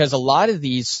 right? Because a lot of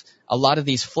these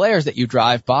flares that you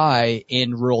drive by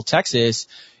in rural Texas,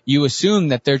 you assume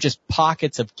that they're just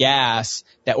pockets of gas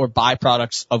that were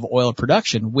byproducts of oil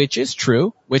production, which is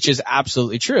true, which is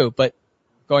absolutely true. But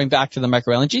going back to the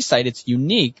micro LNG site, it's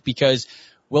unique because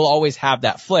we'll always have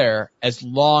that flare as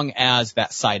long as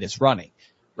that site is running,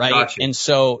 right? Gotcha. And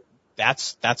so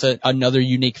that's another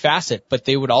unique facet, but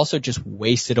they would also just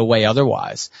waste it away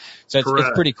otherwise. So it's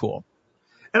pretty cool.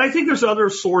 And I think there's other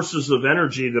sources of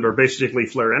energy that are basically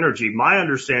flare energy. My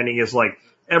understanding is like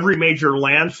every major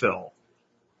landfill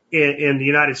in the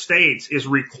United States is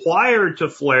required to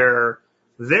flare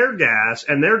their gas,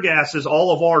 and their gas is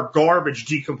all of our garbage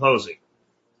decomposing,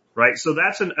 right? So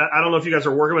I don't know if you guys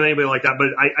are working with anybody like that, but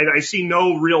I see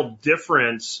no real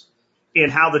difference in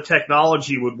how the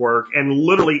technology would work, and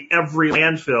literally every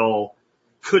landfill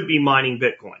could be mining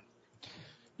Bitcoin.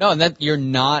 No, and that you're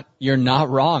not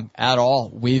wrong at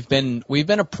all. We've been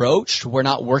approached. We're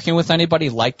not working with anybody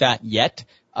like that yet.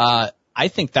 I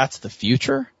think that's the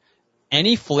future.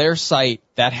 Any flare site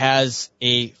that has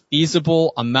a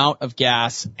feasible amount of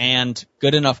gas and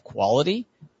good enough quality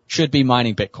should be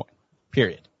mining Bitcoin.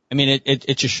 Period. I mean,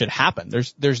 it just should happen.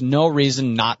 There's no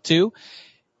reason not to.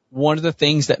 One of the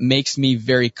things that makes me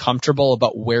very comfortable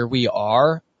about where we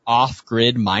are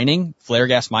off-grid mining, flare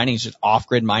gas mining is just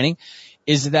off-grid mining,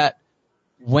 is that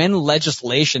when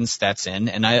legislation sets in,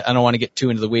 and I don't want to get too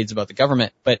into the weeds about the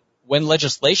government, but when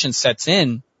legislation sets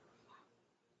in,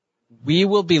 we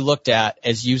will be looked at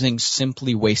as using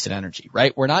simply wasted energy,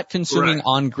 right? We're not consuming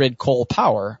on-grid coal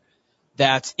power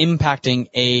that's impacting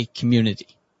a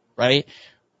community, right?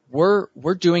 We're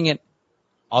doing it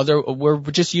we're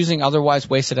just using otherwise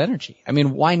wasted energy. I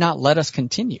mean, why not let us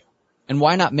continue? And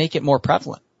why not make it more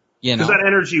prevalent? Because that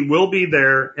energy will be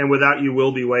there, and without you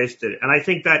will be wasted. And I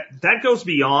think that goes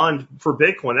beyond, for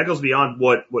Bitcoin, that goes beyond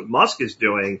what Musk is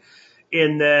doing,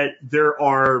 in that there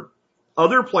are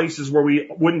other places where we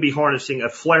wouldn't be harnessing a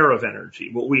flare of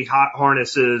energy. What we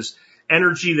harness is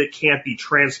energy that can't be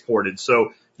transported.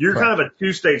 So you're kind of a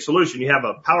two-stage solution. You have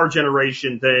a power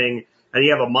generation thing, and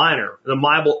you have a miner. The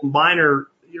miner,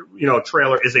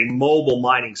 trailer is a mobile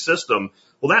mining system.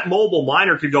 Well, that mobile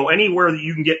miner could go anywhere that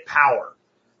you can get power.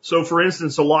 So, for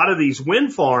instance, a lot of these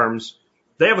wind farms,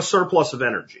 they have a surplus of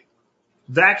energy.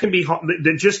 That can be,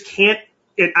 that just can't,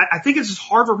 I think it's just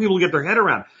hard for people to get their head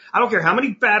around. I don't care how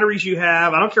many batteries you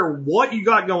have. I don't care what you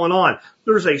got going on.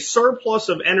 There's a surplus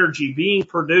of energy being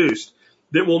produced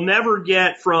that will never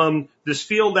get from this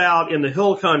field out in the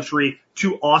hill country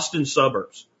to Austin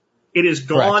suburbs. It is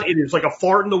gone. Correct. It is like a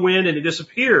fart in the wind and it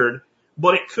disappeared,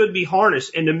 but it could be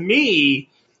harnessed. And to me,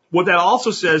 what that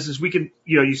also says is we can,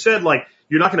 you said like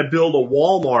you're not going to build a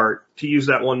Walmart to use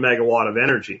that 1 megawatt of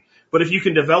energy. But if you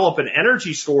can develop an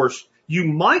energy source, you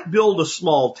might build a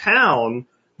small town,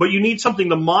 but you need something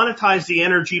to monetize the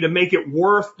energy to make it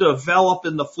worth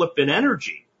developing the flipping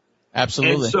energy.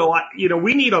 Absolutely. And so,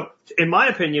 we need in my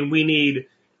opinion, we need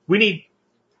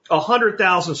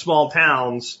 100,000 small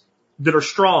towns that are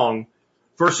strong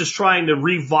versus trying to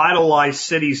revitalize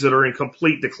cities that are in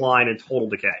complete decline and total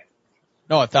decay.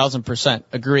 No, 1,000%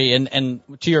 agree. And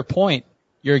to your point,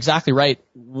 you're exactly right.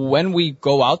 When we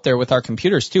go out there with our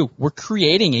computers too, we're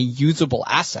creating a usable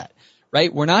asset,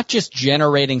 right? We're not just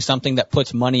generating something that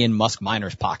puts money in Musk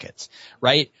miners' pockets,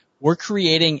 right? We're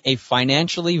creating a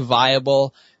financially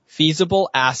viable,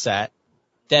 feasible asset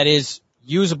that is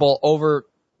usable over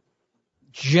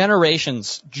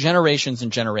generations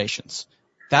and generations.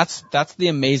 That's the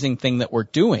amazing thing that we're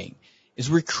doing is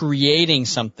we're creating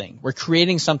something. We're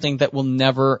creating something that will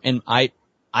never, and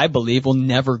I believe will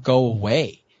never go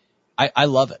away. I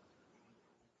love it.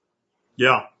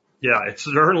 Yeah. It's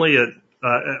certainly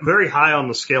very high on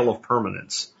the scale of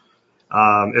permanence.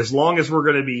 As long as we're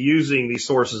going to be using these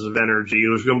sources of energy,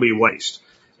 there's going to be waste.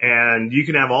 And you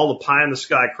can have all the pie in the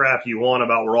sky crap you want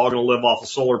about we're all going to live off of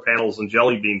solar panels and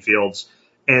jelly bean fields.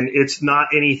 And it's not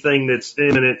anything that's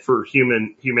imminent for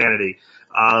humanity.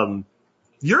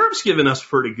 Europe's giving us a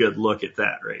pretty good look at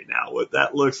that right now, what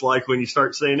that looks like when you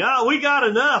start saying, oh, we got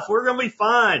enough. We're going to be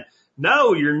fine.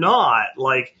 No, you're not.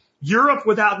 Like Europe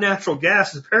without natural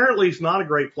gas apparently is not a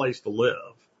great place to live.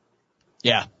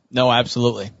 Yeah, no,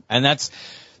 absolutely. And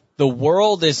the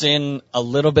world is in a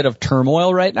little bit of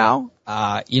turmoil right now.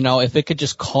 If it could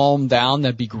just calm down,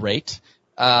 that'd be great.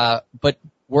 But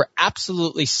we're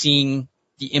absolutely seeing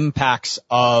the impacts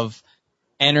of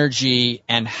energy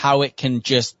and how it can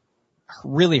just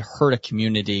really hurt a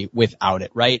community without it,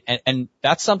 right? And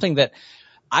that's something that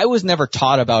I was never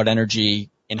taught about energy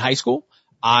in high school.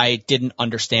 I didn't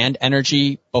understand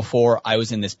energy before I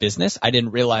was in this business. I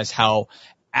didn't realize how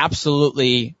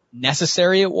absolutely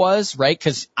necessary it was, right?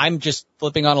 Because I'm just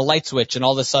flipping on a light switch and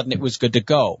all of a sudden it was good to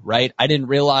go, right? I didn't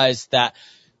realize that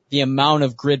the amount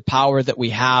of grid power that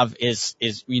we have is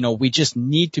we just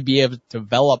need to be able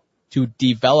to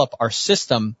develop our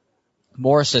system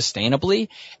more sustainably.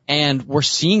 And we're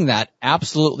seeing that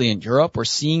absolutely in Europe. We're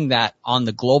seeing that on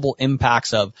the global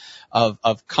impacts of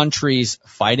countries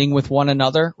fighting with one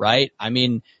another, right? I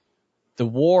mean, the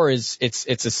war it's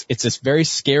this very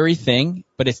scary thing,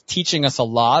 but it's teaching us a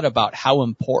lot about how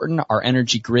important our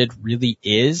energy grid really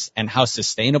is and how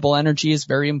sustainable energy is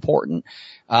very important.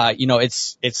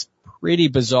 It's pretty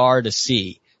bizarre to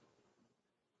see.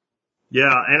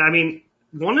 Yeah. And I mean,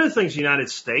 one of the things the United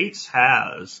States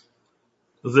has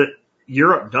that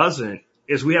Europe doesn't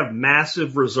is we have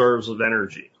massive reserves of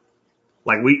energy.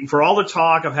 Like for all the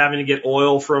talk of having to get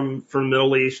oil from the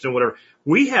Middle East and whatever,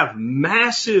 we have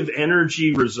massive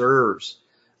energy reserves.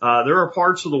 There are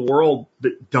parts of the world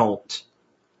that don't,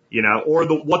 or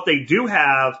what they do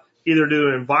have either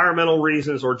due to environmental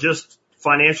reasons or just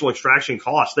financial extraction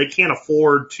costs. They can't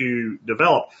afford to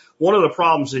develop. One of the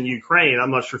problems in Ukraine, I'm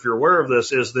not sure if you're aware of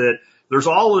this, is that there's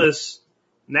all this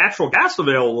natural gas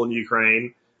available in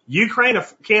Ukraine. Ukraine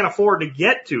can't afford to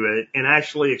get to it and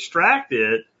actually extract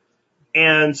it.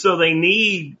 And so they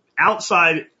need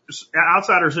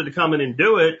outsiders to come in and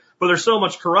do it. But there's so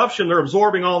much corruption, they're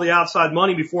absorbing all the outside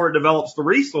money before it develops the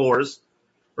resource,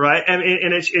 right? And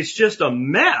it's just a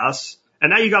mess.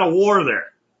 And now you got a war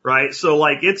there, right? So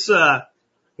like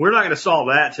we're not going to solve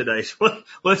that today. So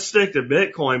let's stick to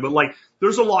Bitcoin. But like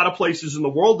there's a lot of places in the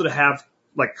world that have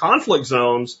like conflict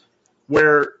zones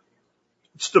where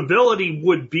stability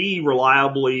would be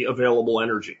reliably available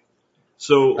energy.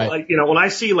 So, right. Like, when I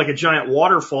see like a giant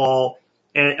waterfall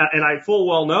and I full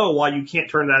well know why you can't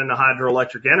turn that into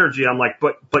hydroelectric energy, I'm like,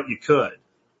 but you could.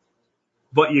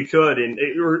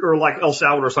 Or like El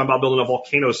Salvador's talking about building a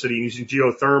volcano city and using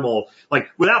geothermal. Like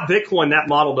without Bitcoin, that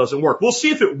model doesn't work. We'll see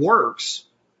if it works,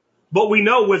 but we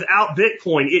know without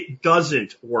Bitcoin, it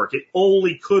doesn't work. It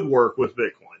only could work with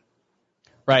Bitcoin.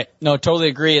 Right. No, totally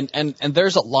agree. And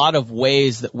there's a lot of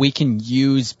ways that we can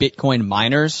use Bitcoin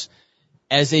miners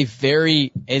as a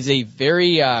very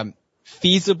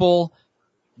feasible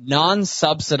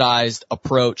non-subsidized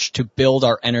approach to build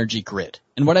our energy grid.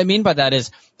 And what I mean by that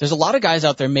is there's a lot of guys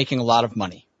out there making a lot of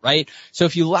money, right? So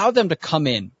if you allow them to come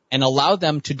in and allow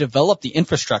them to develop the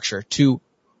infrastructure to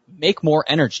make more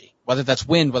energy, whether that's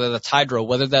wind, whether that's hydro,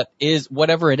 whether that is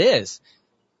whatever it is,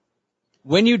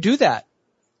 when you do that,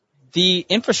 the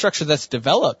infrastructure that's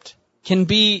developed can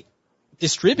be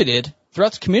distributed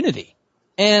throughout the community.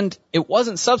 And it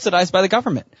wasn't subsidized by the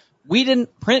government. We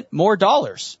didn't print more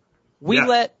dollars. We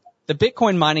let the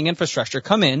Bitcoin mining infrastructure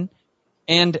come in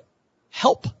and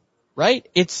help, right?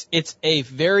 It's a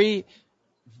very,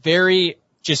 very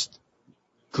just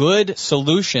good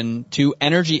solution to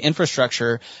energy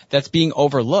infrastructure that's being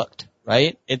overlooked,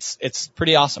 right? It's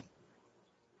pretty awesome.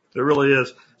 It really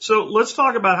is. So let's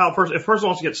talk about how if a person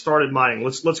wants to get started mining,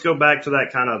 let's go back to that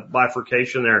kind of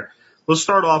bifurcation there. Let's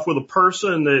start off with a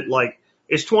person that like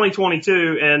it's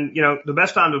 2022 and, you know, the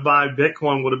best time to buy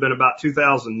Bitcoin would have been about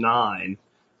 2009,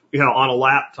 you know, on a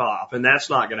laptop, and that's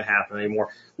not going to happen anymore.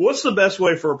 What's the best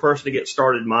way for a person to get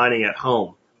started mining at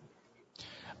home?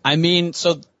 I mean,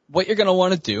 so what you're going to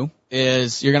want to do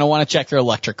is you're going to want to check your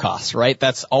electric costs, right?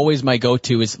 That's always my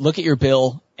go-to is look at your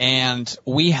bill, and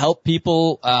we help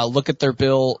people look at their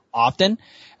bill often.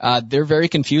 They're very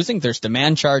confusing. There's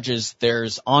demand charges,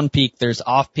 there's on peak, there's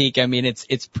off peak. I mean,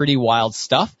 it's pretty wild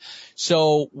stuff.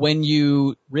 So when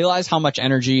you realize how much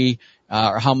energy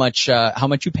or how much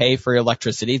you pay for your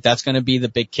electricity, that's going to be the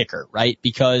big kicker, right?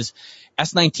 Because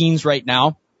S19s right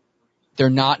now, they're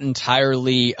not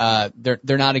entirely,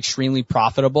 they're not extremely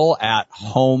profitable at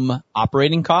home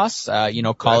operating costs,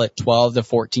 call it 12 to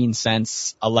 14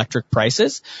 cents electric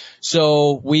prices.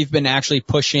 So we've been actually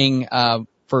pushing,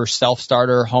 for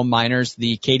self-starter home miners,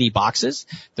 the KD boxes.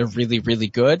 They're really, really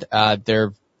good.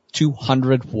 They're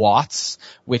 200 watts,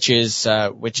 which is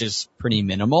pretty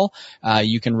minimal.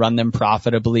 You can run them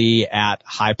profitably at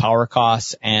high power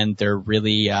costs, and they're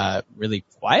really, really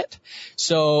quiet.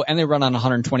 So, and they run on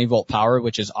 120 volt power,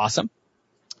 which is awesome.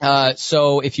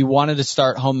 So if you wanted to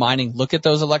start home mining, look at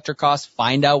those electric costs,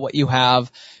 find out what you have.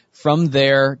 From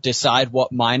there, decide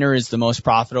what miner is the most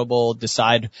profitable,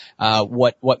 decide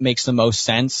what makes the most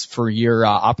sense for your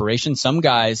operation. Some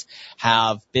guys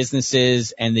have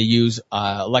businesses and they use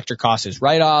electric costs as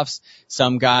write-offs.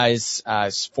 Some guys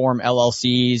form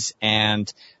LLCs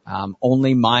and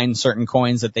only mine certain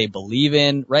coins that they believe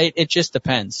in, right? It just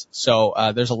depends. So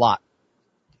there's a lot.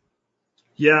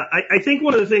 Yeah, I think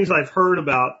one of the things I've heard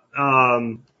about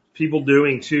people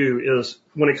doing too is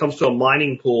when it comes to a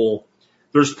mining pool,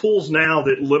 there's pools now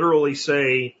that literally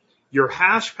say your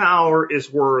hash power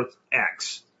is worth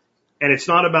X. And it's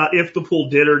not about if the pool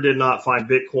did or did not find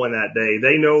Bitcoin that day.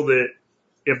 They know that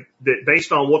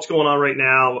based on what's going on right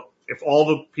now, if all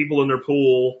the people in their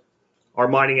pool are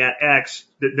mining at X,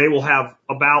 that they will have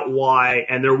about Y,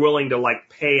 and they're willing to like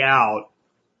pay out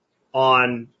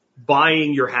on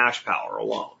buying your hash power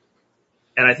alone.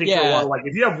 And I think for a lot of, like,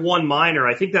 if you have one miner,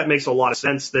 I think that makes a lot of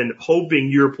sense than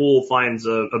hoping your pool finds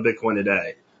a Bitcoin a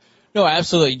day. No,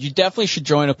 absolutely. You definitely should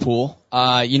join a pool.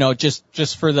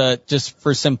 Just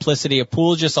for simplicity, a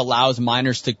pool just allows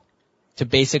miners to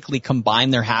basically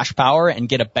combine their hash power and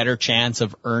get a better chance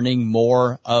of earning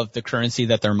more of the currency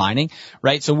that they're mining,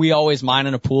 right? So we always mine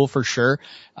in a pool for sure.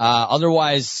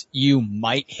 Otherwise you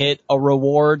might hit a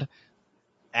reward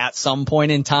at some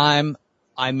point in time.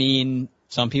 I mean,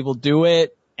 some people do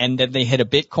it and then they hit a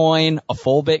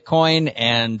full Bitcoin,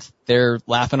 and they're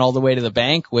laughing all the way to the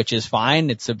bank, which is fine.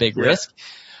 It's a big risk.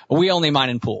 We only mine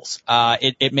in pools.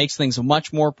 It makes things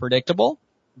much more predictable.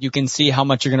 You can see how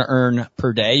much you're going to earn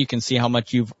per day. You can see how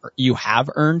much you have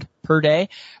earned per day,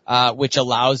 which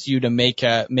allows you to make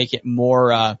it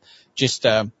more,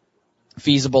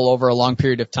 feasible over a long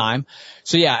period of time.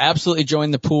 So yeah, absolutely join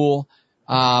the pool.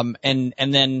 And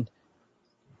then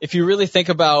if you really think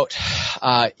about,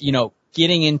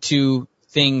 getting into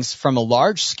things from a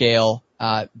large scale,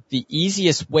 the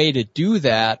easiest way to do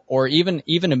that, or even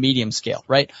a medium scale,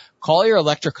 right? Call your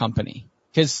electric company,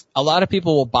 because a lot of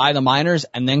people will buy the miners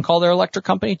and then call their electric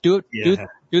company. Do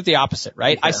it the opposite,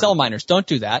 right? Yeah. I sell miners. Don't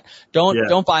do that.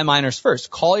 Don't buy miners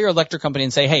first. Call your electric company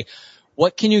and say, hey,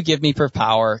 what can you give me per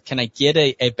power? Can I get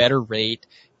a better rate?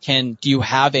 Do you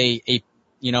have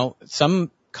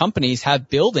some companies have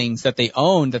buildings that they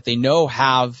own that they know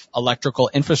have electrical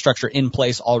infrastructure in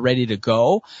place all ready to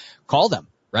go. Call them,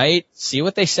 right? See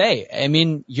what they say. I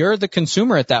mean, you're the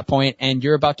consumer at that point, and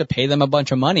you're about to pay them a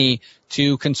bunch of money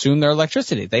to consume their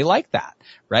electricity. They like that,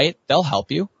 right? They'll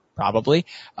help you probably.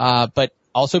 But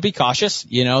also be cautious.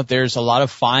 There's a lot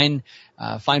of fine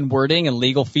wording and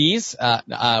legal fees,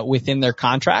 within their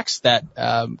contracts that,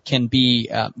 can be,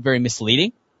 very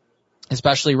misleading.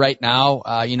 especially right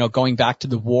now, going back to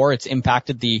the war, it's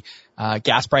impacted the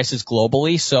gas prices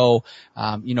globally. So,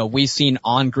 we've seen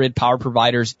on-grid power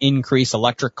providers increase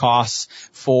electric costs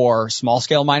for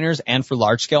small-scale miners and for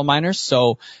large-scale miners.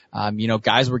 So,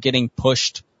 guys were getting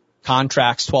pushed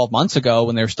contracts 12 months ago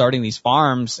when they were starting these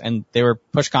farms, and they were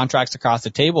pushed contracts across the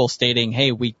table stating,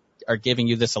 hey, we are giving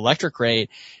you this electric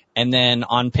rate. And then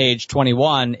on page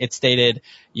 21, it stated,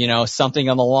 something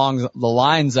along the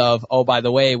lines of, oh, by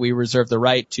the way, we reserve the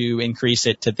right to increase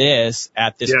it to this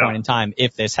at this point in time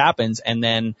if this happens. And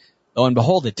then lo and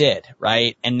behold, it did,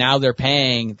 right? And now they're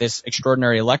paying this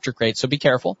extraordinary electric rate. So be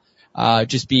careful.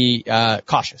 Just be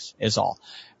cautious is all.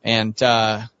 And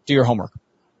do your homework.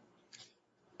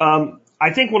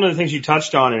 I think one of the things you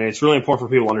touched on, and it's really important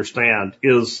for people to understand,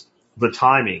 is the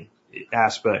timing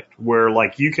aspect, where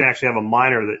like you can actually have a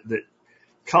miner that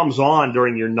comes on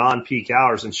during your non-peak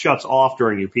hours and shuts off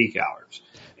during your peak hours.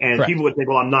 And Correct. People would think,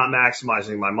 well, I'm not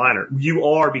maximizing my miner. You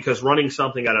are, because running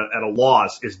something at a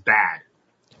loss is bad.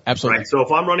 Absolutely. Right? So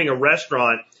if I'm running a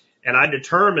restaurant and I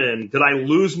determine that I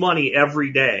lose money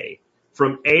every day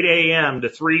from 8 a.m. to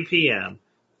 3 p.m.,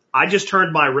 I just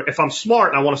turned if I'm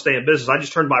smart and I want to stay in business, I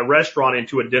just turned my restaurant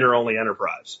into a dinner-only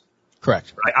enterprise.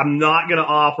 Correct. Right? I'm not going to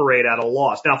operate at a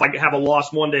loss. Now, if I have a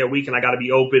loss one day a week and I got to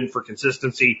be open for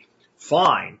consistency,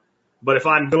 fine. But if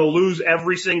I'm going to lose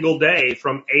every single day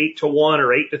from 8 to 1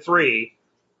 or 8 to 3,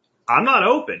 I'm not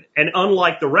open. And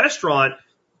unlike the restaurant,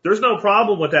 there's no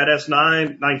problem with that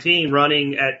S919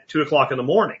 running at 2 o'clock in the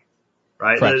morning.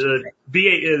 Right?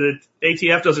 The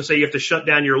ATF doesn't say you have to shut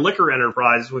down your liquor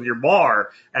enterprise with your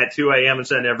bar at 2 a.m. and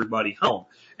send everybody home.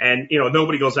 And,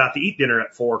 nobody goes out to eat dinner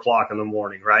at 4 o'clock in the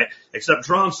morning, right? Except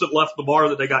drunks that left the bar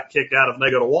that they got kicked out of and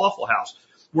they go to Waffle House,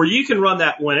 where you can run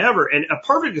that whenever. And a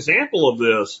perfect example of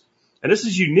this, and this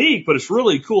is unique, but it's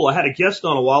really cool. I had a guest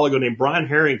on a while ago named Brian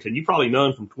Harrington. You probably know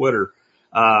him from Twitter.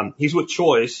 He's with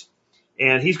Choice,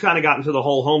 and he's kind of gotten to the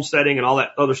whole homesteading and all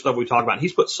that other stuff we talk about. And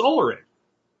he's put solar in.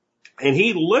 And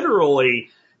he literally,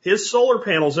 his solar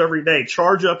panels every day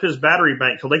charge up his battery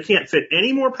bank till they can't fit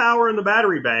any more power in the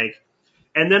battery bank.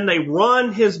 And then they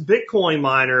run his Bitcoin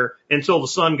miner until the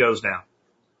sun goes down.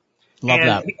 Love and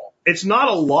that. It's not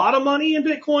a lot of money in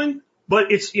Bitcoin,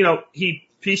 but it's, he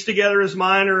pieced together his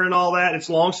miner and all that. It's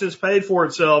long since paid for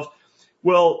itself.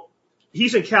 Well,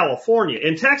 he's in California.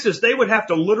 In Texas, they would have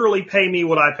to literally pay me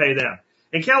what I pay them.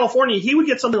 In California, he would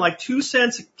get something like 2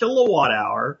 cents a kilowatt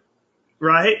hour,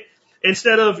 right?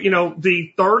 Instead of,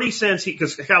 the 30 cents,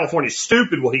 because California's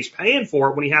stupid what he's paying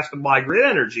for it when he has to buy grid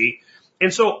energy.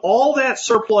 And so all that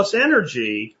surplus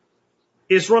energy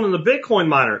is running the Bitcoin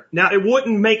miner. Now, it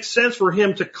wouldn't make sense for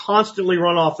him to constantly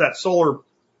run off that solar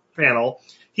panel.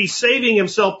 He's saving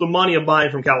himself the money of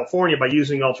buying from California by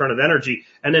using alternative energy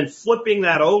and then flipping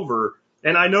that over.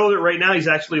 And I know that right now he's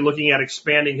actually looking at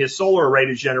expanding his solar array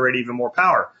to generate even more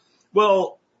power.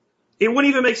 Well, it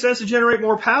wouldn't even make sense to generate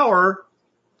more power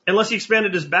unless he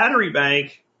expanded his battery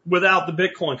bank without the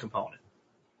Bitcoin component.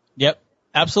 Yep,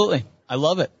 absolutely. I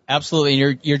love it.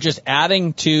 Absolutely. You're just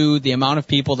adding to the amount of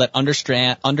people that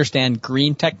understand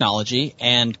green technology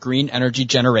and green energy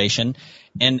generation.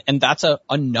 And that's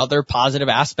another positive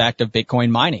aspect of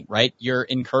Bitcoin mining, right? You're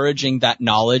encouraging that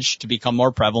knowledge to become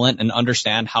more prevalent and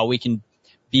understand how we can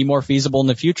be more feasible in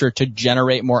the future to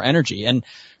generate more energy. And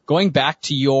going back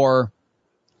to your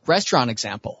restaurant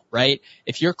example, right?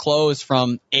 If you're closed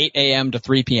from 8 a.m. to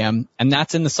 3 p.m., and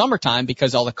that's in the summertime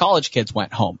because all the college kids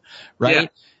went home, right? Yeah.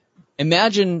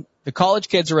 Imagine the college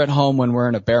kids are at home when we're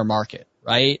in a bear market,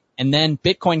 right? And then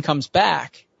Bitcoin comes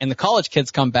back and the college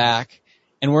kids come back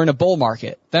and we're in a bull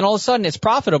market. Then all of a sudden it's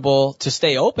profitable to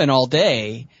stay open all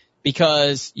day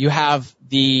because you have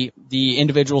the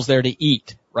individuals there to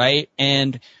eat, right?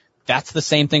 And that's the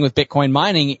same thing with Bitcoin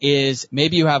mining is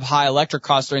maybe you have high electric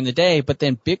costs during the day, but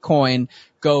then Bitcoin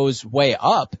goes way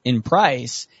up in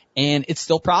price and it's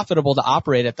still profitable to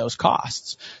operate at those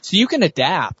costs. So you can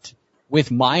adapt with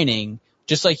mining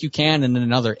just like you can in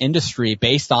another industry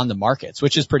based on the markets,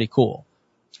 which is pretty cool.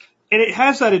 And it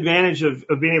has that advantage of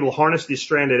being able to harness this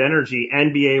stranded energy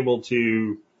and be able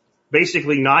to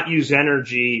basically not use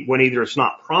energy when either it's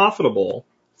not profitable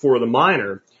for the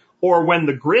miner or when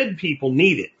the grid people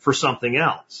need it for something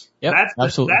else. Yep,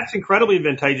 absolutely. That's incredibly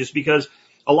advantageous because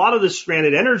a lot of this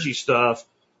stranded energy stuff,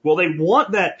 well, they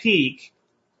want that peak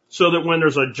so that when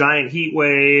there's a giant heat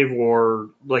wave or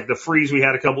like the freeze we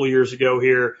had a couple of years ago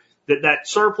here, that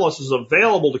surplus is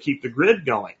available to keep the grid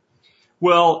going.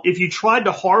 Well, if you tried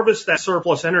to harvest that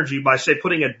surplus energy by, say,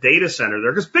 putting a data center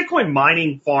there, because Bitcoin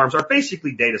mining farms are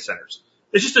basically data centers.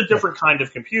 It's just a different kind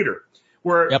of computer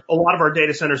where a lot of our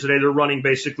data centers today, they're running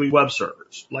basically web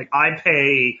servers. Like I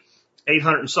pay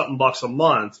 $800 and something a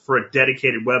month for a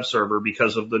dedicated web server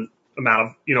because of the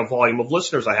amount of, volume of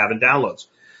listeners I have and downloads.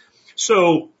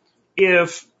 So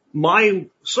if my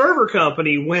server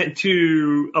company went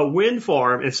to a wind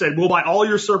farm and said, we'll buy all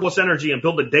your surplus energy and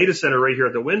build a data center right here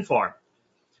at the wind farm.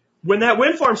 When that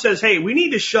wind farm says, hey, we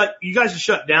need you guys to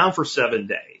shut down for 7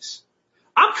 days,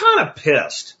 I'm kind of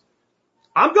pissed.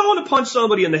 I'm going to punch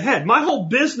somebody in the head. My whole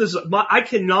business, I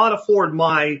cannot afford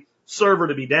my server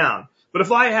to be down. But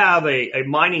if I have a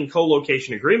mining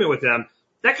co-location agreement with them,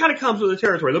 that kind of comes with the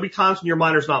territory. There'll be times when your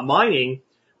miner's not mining,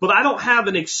 but I don't have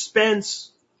an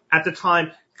expense at the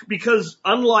time because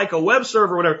unlike a web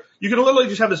server or whatever, you can literally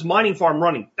just have this mining farm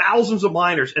running, thousands of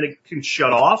miners, and it can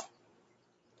shut off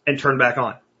and turn back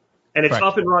on. And it's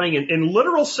up and running in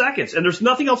literal seconds. And there's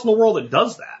nothing else in the world that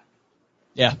does that.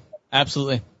 Yeah,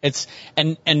 absolutely.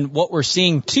 And what we're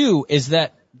seeing too is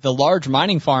that the large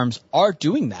mining farms are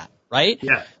doing that, right?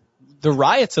 Yeah. The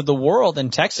riots of the world in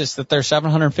Texas, that their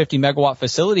 750 megawatt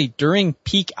facility during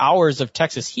peak hours of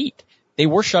Texas heat, they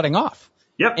were shutting off.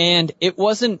 Yep. And it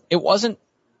wasn't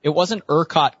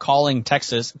ERCOT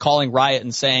calling Riot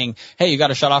and saying, hey, you got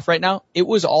to shut off right now. It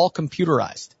was all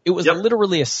computerized. It was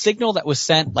literally a signal that was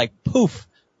sent like poof,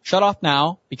 shut off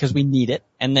now because we need it.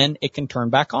 And then it can turn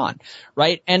back on.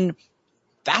 Right. And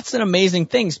that's an amazing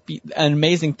thing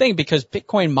because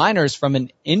Bitcoin miners from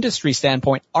an industry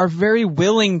standpoint are very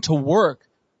willing to work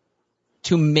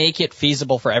to make it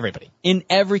feasible for everybody in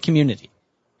every community.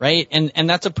 Right. And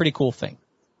that's a pretty cool thing.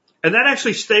 And that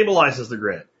actually stabilizes the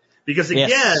grid. Because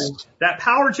again, that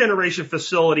power generation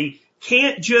facility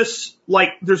can't just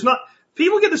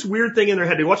people get this weird thing in their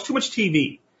head. They watch too much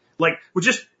TV. Like, we'll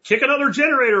just kick another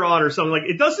generator on or something. Like,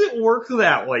 it doesn't work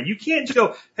that way. You can't just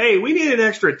go, hey, we need an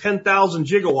extra 10,000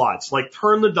 gigawatts. Like,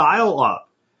 turn the dial up.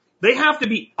 They have to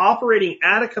be operating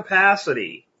at a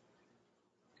capacity.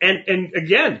 And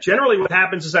again, generally what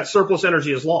happens is that surplus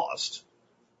energy is lost.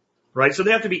 Right? So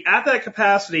they have to be at that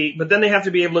capacity, but then they have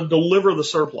to be able to deliver the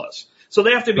surplus. So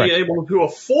they have to be able to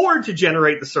afford to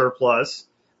generate the surplus,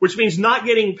 which means not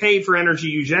getting paid for energy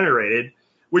you generated,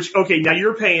 which, okay, now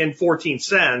you're paying 14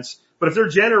 cents, but if they're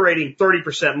generating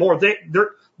 30% more,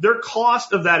 their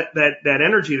cost of that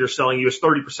energy they're selling you is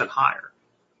 30% higher.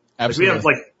 Absolutely. Like,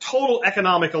 we have total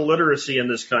economic illiteracy in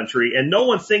this country, and no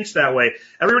one thinks that way.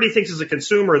 Everybody thinks as a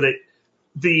consumer that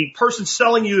the person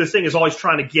selling you the thing is always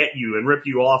trying to get you and rip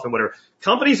you off and whatever.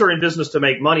 Companies are in business to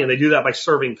make money, and they do that by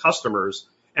serving customers.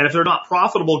 And if they're not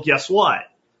profitable, guess what?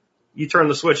 You turn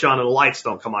the switch on and the lights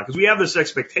don't come on. Because we have this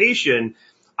expectation.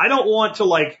 I don't want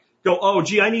to go, oh,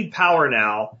 gee, I need power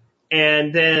now,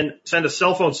 and then send a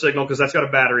cell phone signal because that's got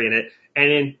a battery in it.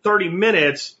 And in 30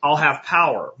 minutes, I'll have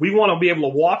power. We want to be able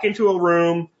to walk into a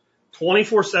room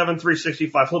 24/7,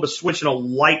 365, flip a switch and a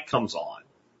light comes on.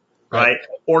 Right?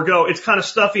 Or go, it's kind of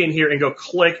stuffy in here, and go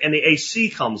click and the AC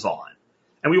comes on.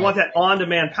 And we want that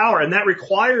on-demand power, and that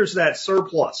requires that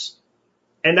surplus.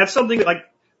 And that's something that,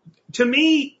 to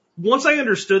me, once I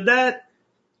understood that,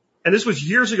 and this was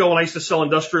years ago when I used to sell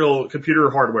industrial computer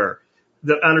hardware,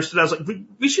 that I understood, I was like,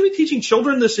 we should be teaching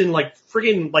children this in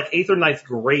friggin' 8th or 9th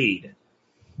grade.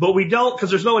 But we don't, because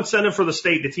there's no incentive for the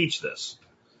state to teach this.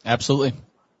 Absolutely.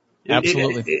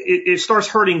 Absolutely. It starts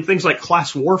hurting things like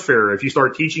class warfare if you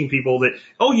start teaching people that,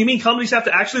 oh, you mean companies have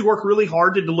to actually work really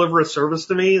hard to deliver a service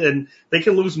to me, and they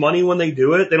can lose money when they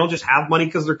do it? They don't just have money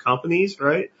because they're companies,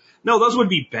 right? No, those would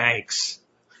be banks,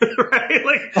 right?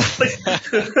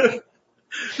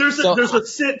 There's a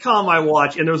sitcom I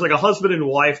watch, and there was a husband and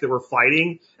wife that were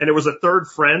fighting, and there was a third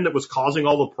friend that was causing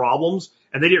all the problems,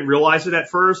 and they didn't realize it at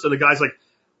first. And the guy's like,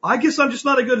 I guess I'm just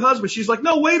not a good husband. She's like,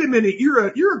 no, wait a minute,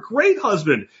 you're a great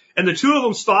husband. And the two of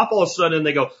them stop all of a sudden, and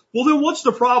they go, well, then what's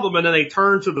the problem? And then they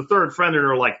turn to the third friend, and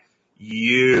they're like,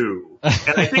 you.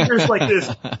 And I think there's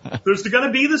there's going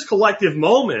to be this collective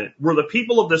moment where the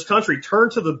people of this country turn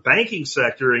to the banking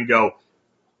sector and go,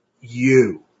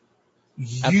 you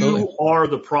are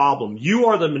the problem. You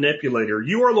are the manipulator.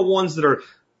 You are the ones that are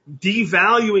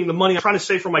devaluing the money I'm trying to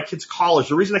save for my kids' college.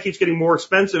 The reason that keeps getting more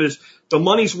expensive is the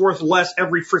money's worth less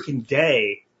every freaking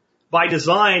day by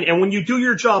design. And when you do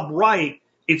your job right,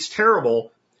 it's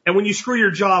terrible. And when you screw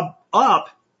your job up,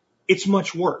 it's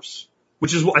much worse.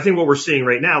 Which is, I think, what we're seeing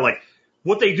right now.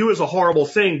 What they do is a horrible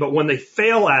thing, but when they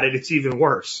fail at it, it's even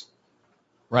worse.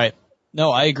 Right.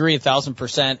 No, I agree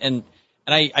 1,000%. And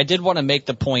I did want to make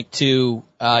the point too,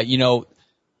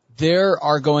 there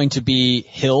are going to be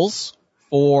hills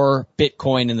for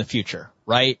Bitcoin in the future,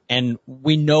 right? And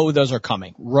we know those are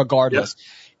coming regardless.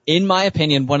 Yep. In my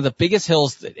opinion, one of the biggest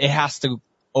hills that it has to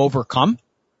overcome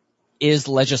is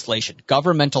legislation,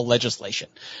 governmental legislation,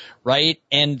 right?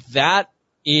 And that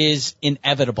is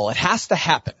inevitable. It has to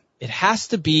happen. It has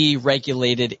to be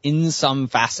regulated in some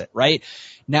facet, right?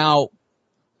 Now,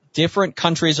 different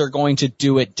countries are going to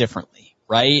do it differently,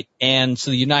 right? And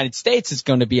so the United States is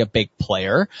going to be a big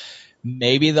player.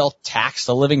 Maybe they'll tax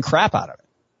the living crap out of it.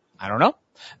 I don't know.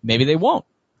 Maybe they won't.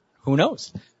 Who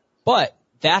knows? But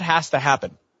that has to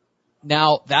happen.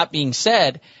 Now, that being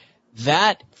said,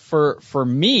 that for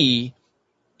me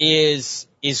is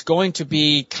going to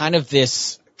be kind of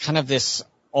this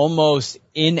almost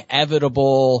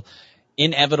inevitable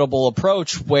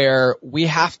approach where we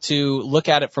have to look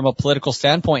at it from a political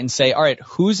standpoint and say, all right,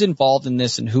 who's involved in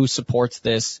this and who supports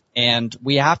this? And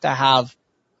we have to have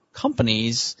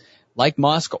companies like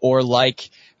Musk or like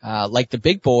the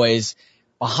big boys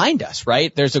behind us,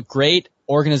 right? There's a great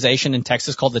organization in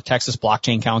Texas called the Texas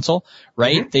Blockchain Council,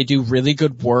 right? Mm-hmm. They do really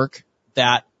good work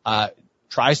that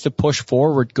tries to push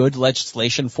forward good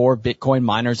legislation for Bitcoin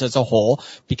miners as a whole,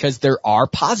 because there are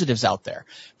positives out there.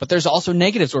 But there's also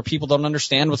negatives where people don't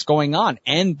understand what's going on,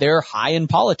 and they're high in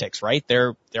politics, right?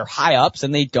 They're high ups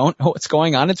and they don't know what's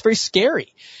going on. It's very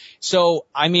scary. So,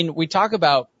 I mean, we talk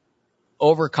about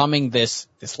overcoming this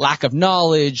lack of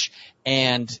knowledge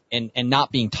and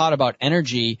not being taught about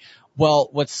energy. Well,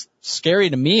 what's scary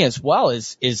to me as well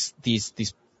is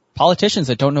these politicians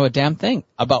that don't know a damn thing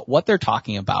about what they're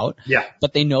talking about. Yeah.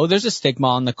 But they know there's a stigma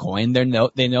on the coin. They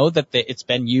know that it's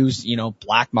been used,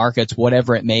 black markets,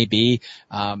 whatever it may be,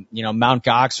 Mount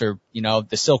Gox or,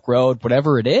 the Silk Road,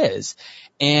 whatever it is.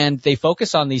 And they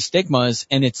focus on these stigmas,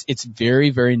 and it's very,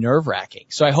 very nerve wracking.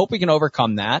 So I hope we can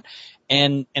overcome that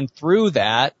and through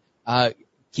that,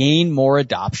 gain more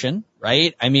adoption,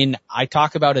 right? I mean, I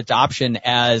talk about adoption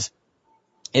as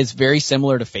is very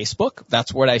similar to Facebook.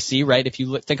 That's what I see, right? If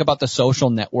you think about the social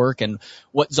network and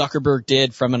what Zuckerberg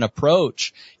did from an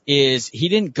approach is he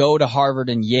didn't go to Harvard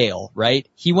and Yale, right?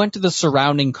 He went to the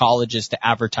surrounding colleges to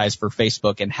advertise for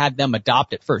Facebook and had them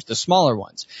adopt it first, the smaller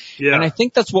ones. Yeah. And I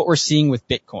think that's what we're seeing with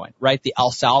Bitcoin, right? The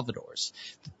El Salvadors,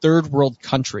 the third world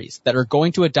countries that are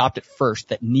going to adopt it first,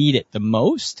 that need it the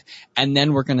most. And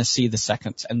then we're going to see the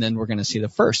seconds, and then we're going to see the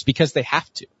first, because they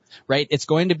have to. Right? It's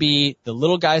going to be the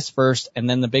little guys first, and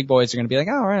then the big boys are going to be like,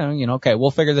 all right, okay, we'll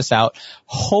figure this out.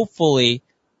 Hopefully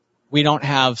we don't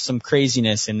have some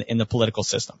craziness in the political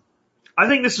system. I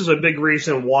think this is a big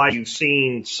reason why you've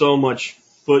seen so much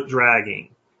foot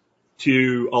dragging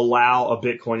to allow a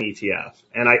Bitcoin ETF.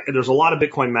 And there's a lot of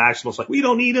Bitcoin maximalists like, we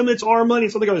don't need them, it's our money.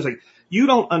 Something else like, you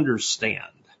don't understand.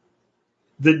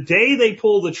 The day they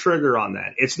pull the trigger on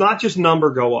that, it's not just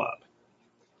number go up.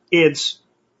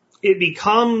 It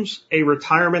becomes a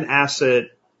retirement asset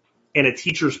in a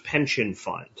teacher's pension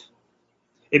fund.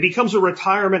 It becomes a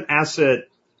retirement asset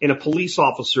in a police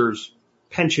officer's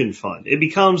pension fund. It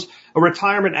becomes a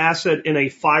retirement asset in a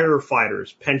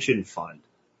firefighter's pension fund.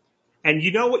 And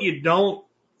you know what you don't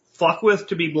fuck with,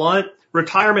 to be blunt?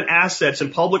 Retirement assets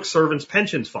in public servants'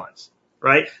 pension funds,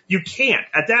 right? You can't.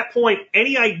 At that point,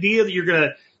 any idea that you're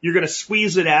gonna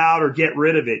squeeze it out or get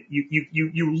rid of it,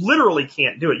 you literally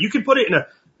can't do it. You can put it in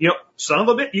some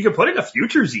of it, you can put it in a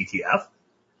futures ETF.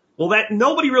 Well, that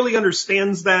nobody really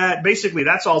understands that. Basically,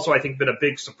 that's also, I think, been a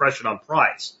big suppression on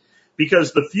price,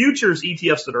 because the futures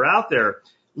ETFs that are out there,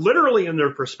 literally in their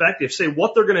perspective, say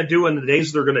what they're going to do in the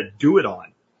days they're going to do it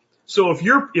on. So if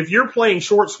you're playing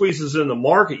short squeezes in the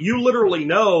market, you literally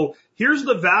know here's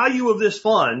the value of this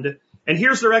fund and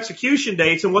here's their execution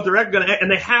dates and what they're going to, and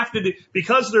they have to do,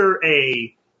 because they're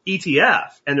a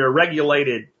ETF and they're a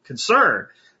regulated concern.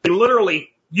 They literally,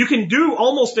 you can do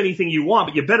almost anything you want,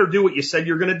 but you better do what you said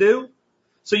you're going to do.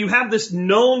 So you have this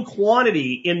known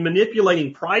quantity in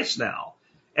manipulating price now.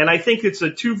 And I think it's a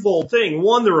twofold thing.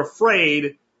 One, they're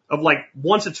afraid of, like,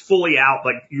 once it's fully out,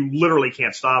 like, you literally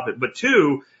can't stop it. But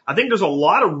two, I think there's a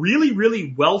lot of really,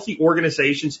 really wealthy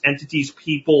organizations, entities,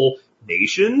 people,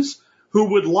 nations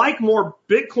who would like more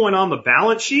Bitcoin on the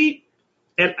balance sheet.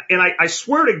 And I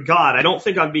swear to God, I don't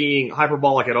think I'm being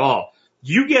hyperbolic at all.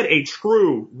 You get a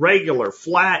true, regular,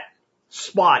 flat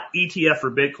spot ETF for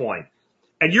Bitcoin,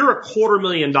 and you're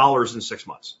 $250,000 in 6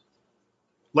 months.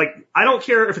 Like, I don't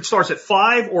care if it starts at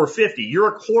 5 or 50,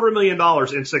 you're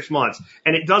 $250,000 in 6 months,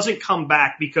 and it doesn't come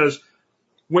back, because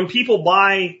when people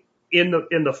buy in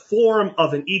the form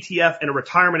of an ETF and a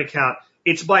retirement account,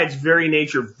 it's by its very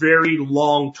nature very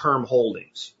long-term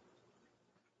holdings.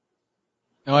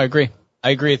 No, I agree. I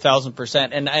agree 1,000%.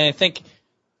 And I think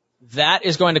that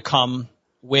is going to come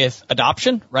with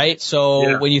adoption, right?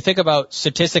 So when you think about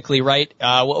statistically, right,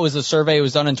 what was the survey? It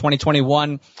was done in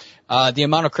 2021. The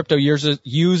amount of crypto users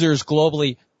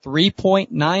globally,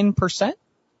 3.9%.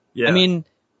 Yeah. I mean,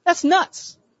 that's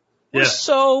nuts. We're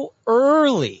so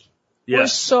early. Yeah. We're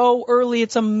so early.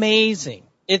 It's amazing.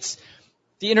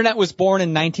 The internet was born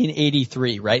in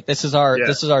 1983, right? This is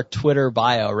our Twitter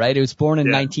bio, right? It was born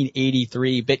in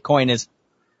 1983. Bitcoin is,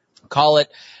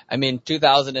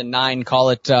 2009, call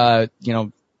it,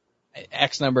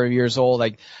 X number of years old.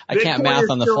 I can't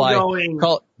math on the fly.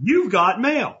 You've got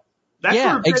mail. That's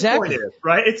where Bitcoin is,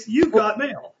 right? It's you've got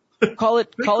mail. Call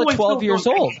it 12 years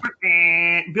old.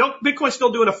 Bitcoin's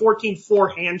still doing a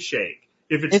 14.4 handshake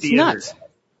if it's the nuts. internet.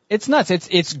 It's nuts.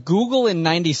 It's Google in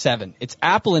 97. It's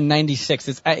Apple in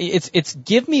 96. It's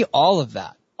give me all of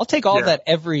that. I'll take all of that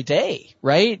every day,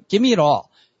 right? Give me it all.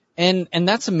 And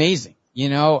that's amazing.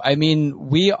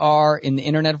 We are in the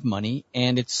internet of money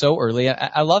and it's so early.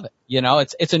 I love it.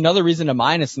 It's another reason to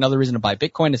mine. It's another reason to buy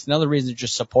Bitcoin. It's another reason to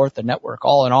just support the network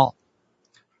all in all.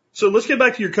 So let's get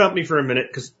back to your company for a minute,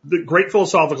 because the great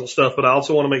philosophical stuff, but I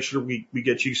also want to make sure we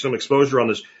get you some exposure on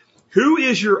this. Who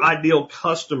is your ideal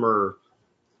customer?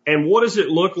 And what does it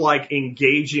look like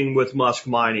engaging with Musk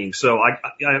mining? So I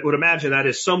would imagine that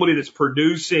is somebody that's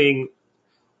producing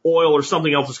oil or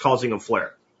something else that's causing a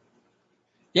flare.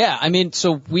 Yeah,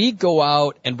 so we go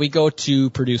out and we go to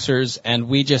producers and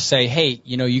we just say, hey,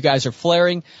 you guys are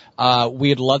flaring.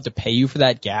 We'd love to pay you for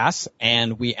that gas.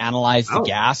 And we analyze the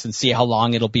gas and see how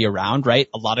long it'll be around, right?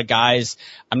 A lot of guys,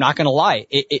 I'm not going to lie,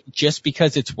 it just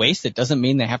because it's waste, it doesn't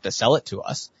mean they have to sell it to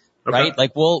us. Okay. Right?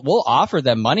 Like we'll offer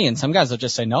them money and some guys will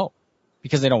just say no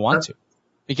because they don't want to.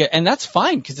 And that's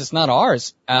fine because it's not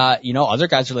ours. Other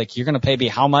guys are like, you're going to pay me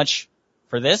how much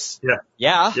for this?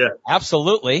 Yeah,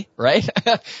 absolutely. Right.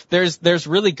 There's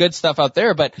really good stuff out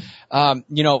there. But,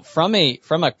 from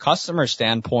a customer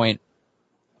standpoint,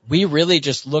 we really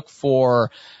just look for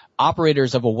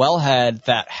operators of a wellhead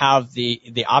that have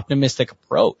the optimistic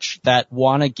approach, that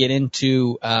want to get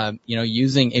into,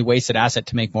 using a wasted asset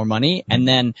to make more money. And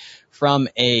then from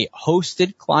a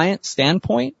hosted client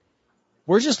standpoint,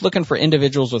 we're just looking for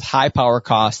individuals with high power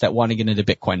costs that want to get into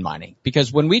Bitcoin mining.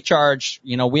 Because when we charge,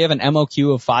 we have an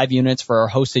MOQ of 5 units for our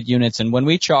hosted units. And when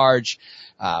we charge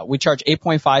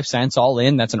 8.5 cents all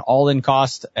in. That's an all in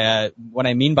cost. What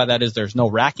I mean by that is there's no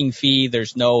racking fee.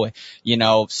 There's no,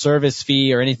 service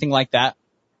fee or anything like that.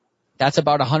 That's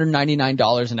about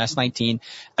 $199 in S19.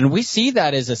 And we see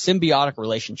that as a symbiotic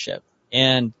relationship.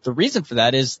 And the reason for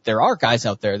that is there are guys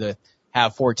out there that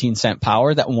have 14-cent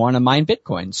power that want to mine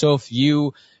Bitcoin. So if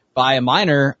you buy a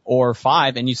miner or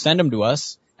 5 and you send them to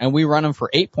us and we run them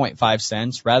for 8.5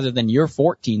 cents rather than your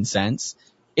 14 cents,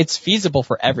 it's feasible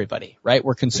for everybody, right?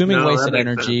 We're consuming wasted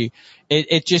energy.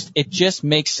 It just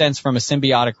makes sense from a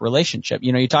symbiotic relationship.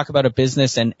 You talk about a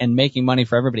business and making money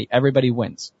for everybody. Everybody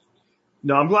wins.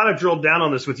 No, I'm glad I drilled down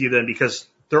on this with you then, because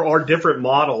there are different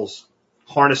models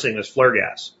harnessing this flare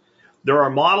gas. There are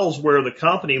models where the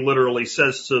company literally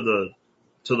says to the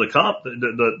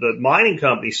mining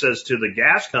company says to the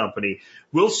gas company,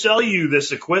 we'll sell you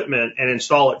this equipment and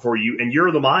install it for you, and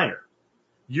you're the miner.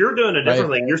 You're doing a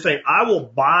different thing. You're saying, I will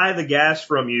buy the gas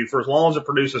from you for as long as it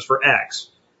produces for X.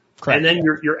 Correct. And then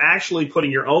you're actually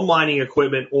putting your own mining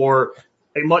equipment or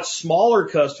a much smaller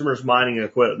customer's mining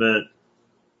equipment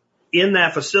in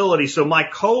that facility. So my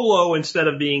colo, instead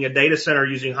of being a data center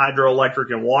using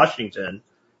hydroelectric in Washington,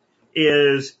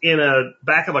 is in a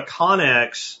back of a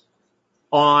Connex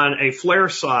on a flare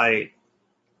site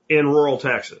in rural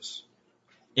Texas.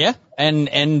 Yeah.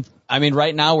 And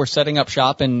right now we're setting up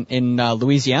shop in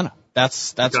Louisiana.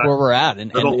 That's where we're at.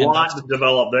 And there's a lot to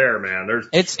develop there, man.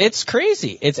 It's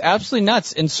crazy. It's absolutely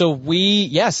nuts. And so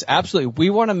absolutely. We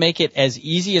want to make it as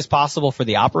easy as possible for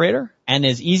the operator and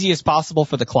as easy as possible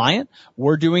for the client.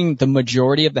 We're doing the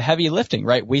majority of the heavy lifting,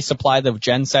 right? We supply the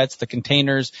gen sets, the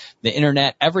containers, the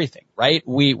internet, everything, right?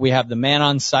 We have the man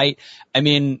on site.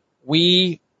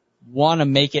 We want to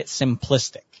make it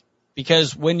simplistic,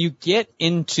 because when you get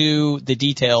into the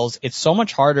details, it's so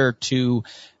much harder to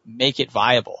make it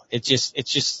viable. It's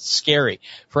just scary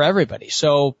for everybody.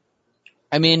 So,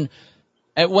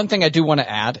 one thing I do want to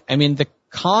add, the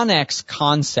Connex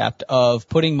concept of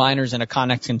putting miners in a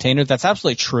Connex container, that's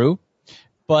absolutely true.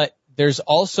 But there's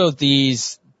also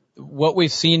what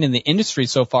we've seen in the industry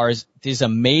so far is these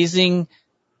amazing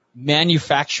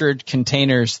manufactured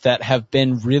containers that have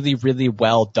been really, really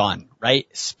well done, right?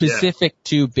 Specific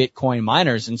to Bitcoin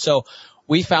miners. And so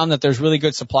we found that there's really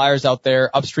good suppliers out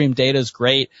there. Upstream Data is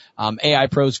great. AI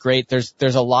Pro is great.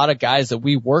 There's a lot of guys that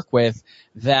we work with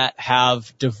that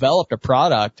have developed a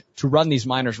product to run these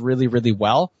miners really, really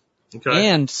well. Okay.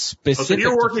 And specific so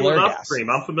you're working to flare with gas. Upstream.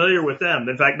 I'm familiar with them.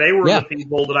 In fact, they were the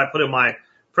people that I put in my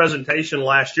presentation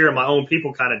last year, and my own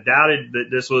people kind of doubted that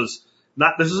this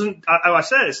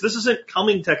isn't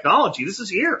coming technology. This is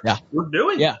here. Yeah. We're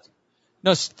doing it.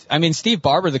 No, I mean, Steve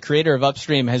Barber, the creator of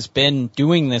Upstream, has been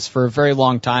doing this for a very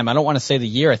long time. I don't want to say the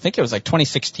year. I think it was like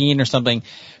 2016 or something.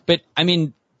 But I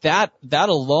mean, that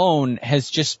alone has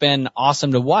just been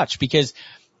awesome to watch, because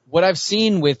what I've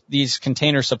seen with these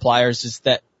container suppliers is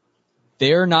that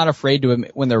they're not afraid to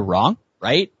admit when they're wrong,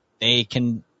 right? They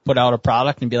can put out a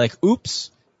product and be like,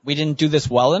 oops, we didn't do this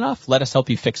well enough. Let us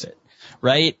help you fix it,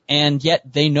 right? And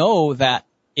yet they know that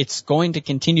it's going to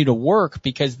continue to work,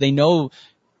 because they know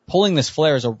pulling this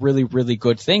flare is a really, really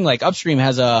good thing. Like Upstream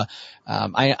has I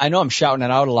know I'm shouting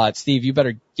it out a lot. Steve, you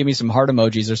better give me some heart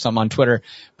emojis or something on Twitter.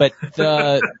 But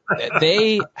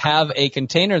they have a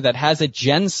container that has a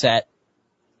gen set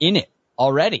in it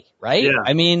already, right? Yeah.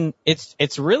 I mean,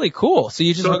 it's really cool. So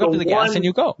you just hook up to the gas and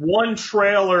you go. One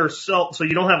trailer, so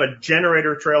you don't have a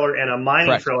generator trailer and a mining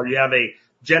Correct. trailer. You have a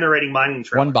generating mining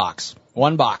trailer. One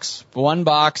box,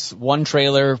 one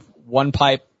trailer, one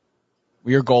pipe.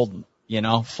 You're golden,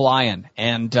 flying,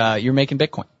 and you're making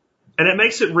Bitcoin. And it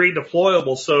makes it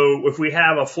redeployable. So if we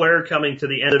have a flare coming to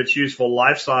the end of its useful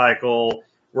life cycle,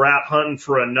 we're out hunting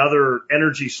for another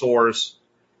energy source,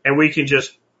 and we can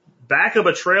just back up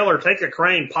a trailer, take a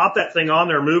crane, pop that thing on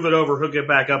there, move it over, hook it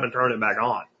back up, and turn it back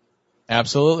on.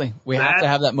 Absolutely. We have to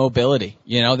have that mobility.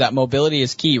 That mobility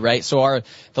is key, right? So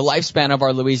the lifespan of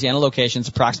our Louisiana location is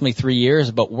approximately 3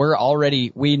 years, but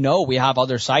we know we have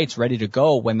other sites ready to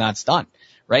go when that's done,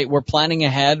 right? We're planning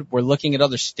ahead. We're looking at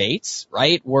other states,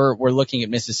 right? We're looking at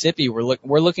Mississippi. We're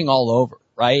looking all over,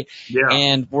 right? Yeah.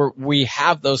 And we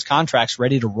have those contracts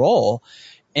ready to roll.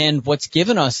 And what's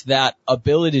given us that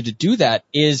ability to do that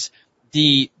is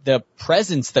the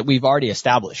presence that we've already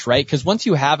established, right? Because once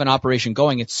you have an operation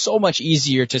going, it's so much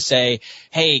easier to say,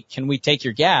 hey, can we take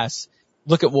your gas?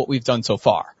 Look at what we've done so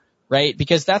far, right?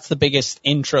 Because that's the biggest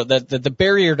intro. The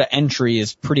barrier to entry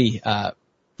is pretty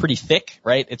thick,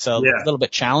 right? It's a little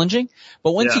bit challenging,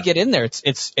 but once you get in there,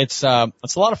 it's a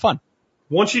lot of fun.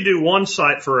 Once you do one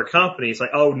site for a company, it's like,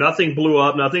 oh, nothing blew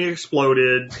up, nothing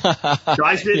exploded.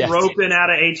 Guys didn't rope in out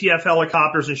of ATF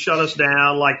helicopters and shut us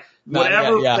down. Like,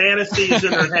 whatever fantasies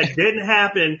in their head didn't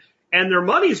happen, and their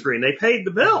money's green. They paid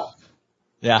the bill.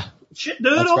 Yeah. Shit,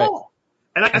 do it all.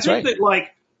 And I think that,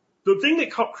 like, the thing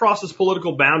that crosses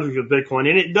political boundaries with Bitcoin,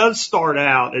 and it does start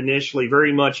out initially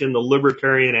very much in the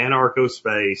libertarian anarcho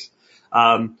space,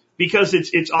 because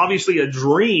it's obviously a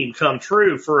dream come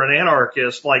true for an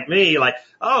anarchist like me, like,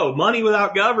 oh, money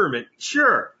without government,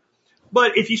 sure.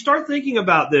 But if you start thinking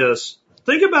about this,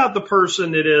 think about the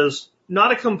person that is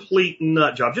not a complete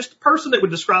nut job, just a person that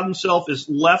would describe himself as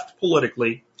left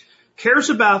politically, cares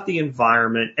about the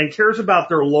environment, and cares about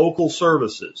their local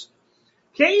services.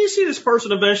 Can't you see this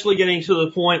person eventually getting to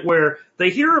the point where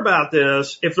they hear about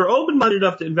this, if they're open-minded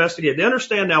enough to investigate, they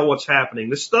understand now what's happening.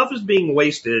 This stuff is being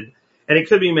wasted, and it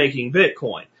could be making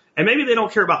Bitcoin. And maybe they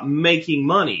don't care about making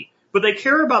money, but they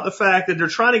care about the fact that they're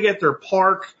trying to get their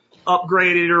park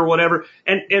upgraded or whatever.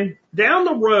 And down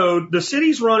the road, the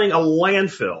city's running a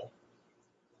landfill.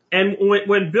 And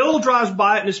when Bill drives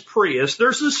by it in his Prius,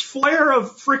 there's this flare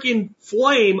of freaking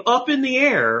flame up in the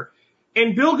air.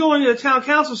 And Bill going to the town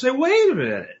council say, wait a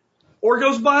minute. Or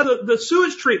goes by the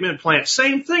sewage treatment plant,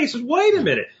 same thing. He says, wait a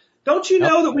minute. Don't you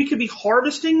know that we could be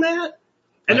harvesting that?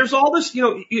 And there's all this,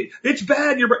 it's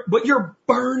bad, but you're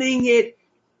burning it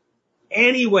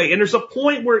anyway. And there's a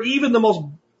point where even the most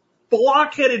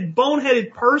blockheaded,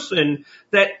 boneheaded person,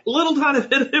 that little tiny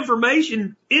bit of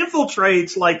information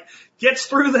infiltrates, like gets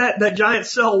through that giant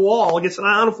cell wall, gets an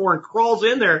ionophore and crawls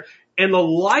in there, and the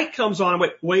light comes on.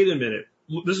 Wait a minute.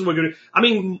 This is what we're going to do. I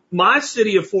mean, my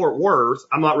city of Fort Worth,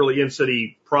 I'm not really in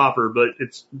city proper, but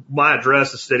it's my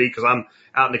address is city because I'm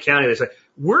out in the county. They say,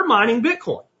 we're mining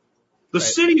Bitcoin. The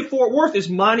city of Fort Worth is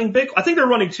mining Bitcoin. I think they're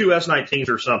running 2 S19s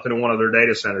or something in one of their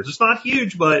data centers. It's not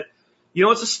huge, but,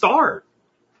 it's a start.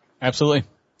 Absolutely.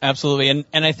 Absolutely.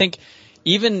 And I think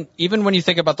even when you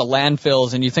think about the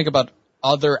landfills and you think about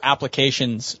other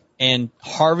applications and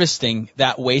harvesting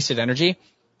that wasted energy,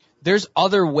 there's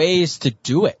other ways to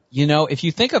do it. If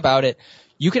you think about it,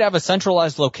 you could have a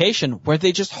centralized location where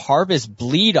they just harvest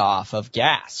bleed off of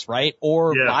gas, right?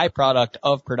 Or byproduct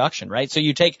of production, right? So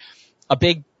you take a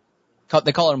big,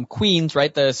 they call them queens,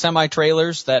 right? The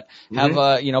semi-trailers that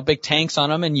have, big tanks on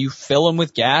them, and you fill them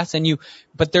with gas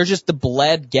but they're just the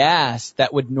bled gas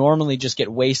that would normally just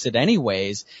get wasted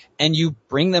anyways. And you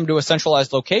bring them to a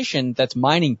centralized location that's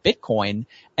mining Bitcoin,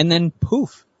 and then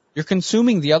poof, you're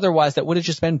consuming the otherwise that would have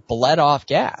just been bled off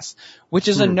gas, which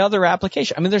is another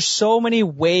application. I mean, there's so many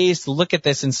ways to look at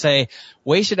this and say,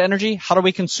 wasted energy, how do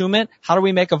we consume it? How do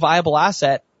we make a viable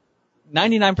asset?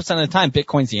 99% of the time,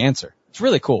 Bitcoin's the answer. It's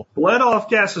really cool. Bled off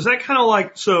gas, is that kind of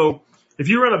like, so if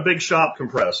you run a big shop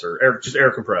compressor,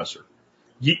 air compressor,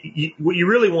 what you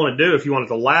really want to do if you want it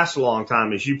to last a long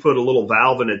time is you put a little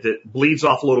valve in it that bleeds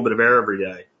off a little bit of air every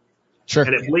day. Sure.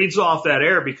 And it bleeds off that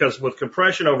air because with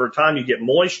compression over time, you get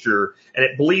moisture and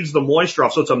it bleeds the moisture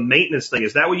off. So it's a maintenance thing.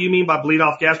 Is that what you mean by bleed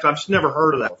off gas? I've just never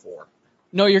heard of that before.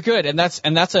 No, you're good. And that's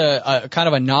a kind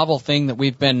of a novel thing that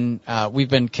we've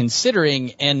been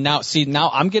considering. And now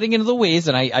I'm getting into the weeds,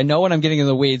 and I know when I'm getting into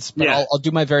the weeds, but I'll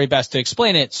do my very best to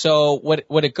explain it. So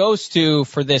what it goes to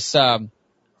for this,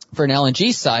 for an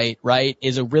LNG site, right,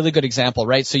 is a really good example,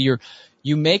 right? So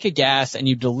you make a gas and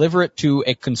you deliver it to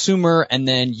a consumer, and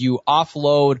then you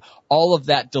offload all of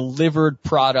that delivered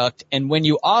product. And when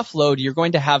you offload, you're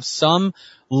going to have some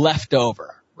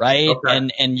leftover, right? Okay.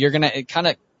 And you're going to kind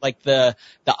of like the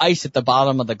ice at the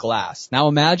bottom of the glass. Now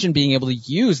imagine being able to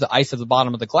use the ice at the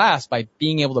bottom of the glass by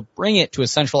being able to bring it to a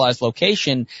centralized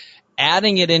location,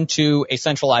 adding it into a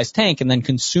centralized tank, and then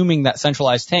consuming that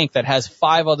centralized tank that has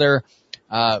 5 other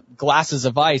glasses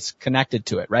of ice connected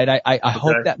to it, right? I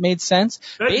hope that made sense.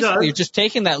 Basically, you're just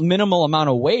taking that minimal amount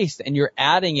of waste and you're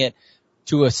adding it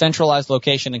to a centralized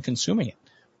location and consuming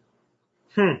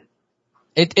it.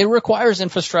 It requires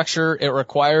infrastructure. It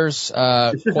requires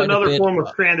it's just another form of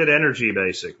stranded energy,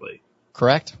 basically.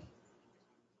 Correct.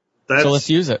 So let's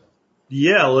use it.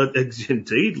 Yeah,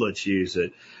 indeed, let's use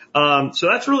it. So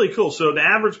that's really cool. So the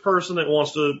average person that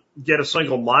wants to get a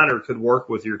single miner could work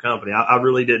with your company. I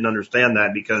really didn't understand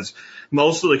that because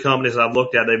most of the companies I've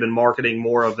looked at, they've been marketing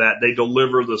more of that. They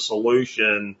deliver the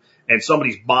solution and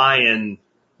somebody's buying,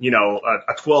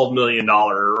 a $12 million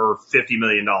or $50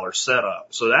 million setup.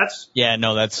 So that's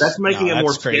making it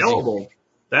more scalable.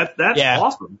 That's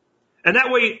awesome. And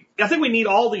that way, I think we need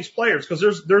all these players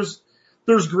because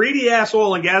there's greedy ass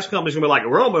oil and gas companies gonna be like,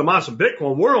 we're going to mine some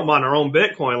Bitcoin. We're going to mine our own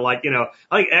Bitcoin. Like,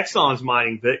 I think Exxon's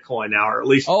mining Bitcoin now, or at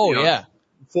least,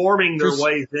 forming their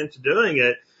ways into doing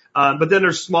it. But then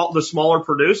there's the smaller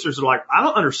producers that are like, I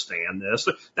don't understand this.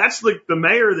 That's the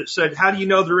mayor that said, how do you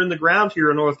know they're in the ground here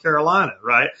in North Carolina,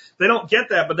 right? They don't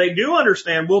get that, but they do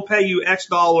understand we'll pay you X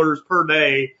dollars per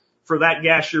day for that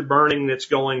gas you're burning that's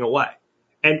going away.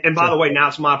 And by the way, now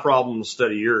it's my problem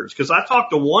instead of yours. Cause I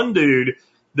talked to one dude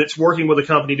that's working with a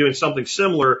company doing something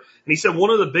similar. And he said one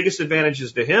of the biggest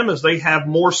advantages to him is they have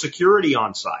more security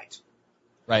on site.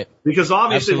 Right. Because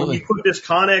obviously when you put this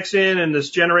Connex in and this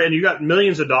generator and you got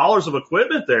millions of dollars of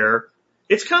equipment there,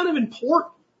 it's kind of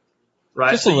important,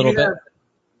 right? Just a little bit.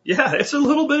 Yeah, it's a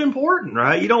little bit important,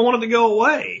 right? You don't want it to go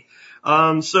away.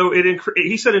 So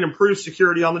he said it improves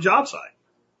security on the job site.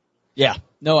 Yeah.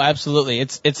 No, absolutely.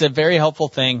 It's a very helpful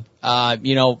thing,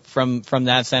 from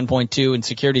that standpoint too. And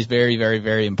security is very, very,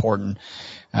 very important.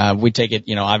 We take it,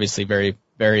 obviously very,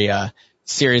 very,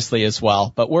 seriously as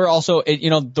well. But we're also,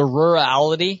 the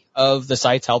rurality of the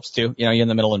sites helps too. You're in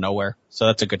the middle of nowhere. So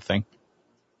that's a good thing.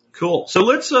 Cool. So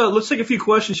let's take a few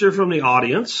questions here from the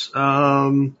audience.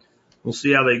 We'll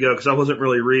see how they go because I wasn't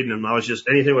really reading them. I was just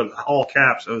anything with all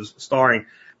caps. I was starring.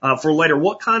 For later,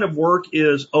 what kind of work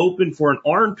is open for an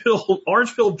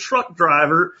orange-pilled truck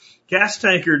driver, gas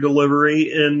tanker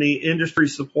delivery in the industry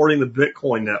supporting the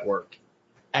Bitcoin network?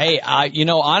 Hey,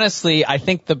 honestly, I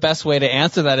think the best way to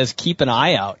answer that is keep an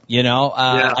eye out.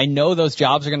 I know those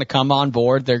jobs are going to come on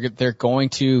board. They're going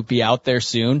to be out there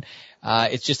soon.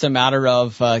 It's just a matter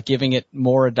of giving it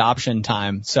more adoption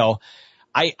time. So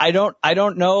I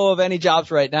don't know of any jobs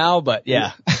right now, but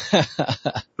yeah.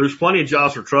 There's plenty of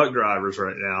jobs for truck drivers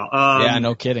right now. Yeah,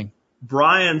 no kidding.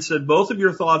 Brian said both of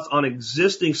your thoughts on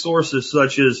existing sources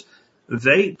such as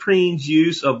Vape's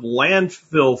use of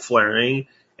landfill flaring.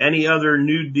 Any other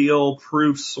New Deal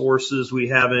proof sources we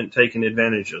haven't taken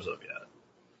advantages of yet?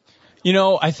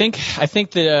 I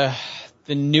think the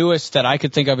newest that I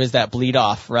could think of is that bleed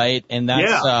off, right? And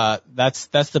that's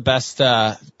the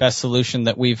best solution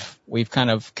that we've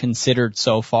kind of considered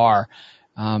so far.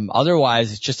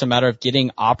 Otherwise, it's just a matter of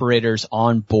getting operators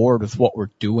on board with what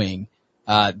we're doing.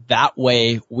 That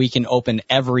way we can open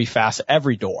every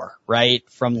door, right?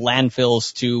 From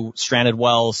landfills to stranded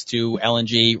wells to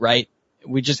LNG, right?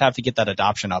 We just have to get that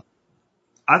adoption up.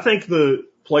 I think the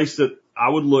place that I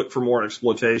would look for more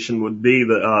exploitation would be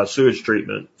the sewage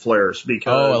treatment flares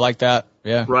because. Oh, I like that.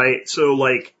 Yeah. Right. So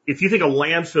like if you think of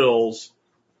landfills,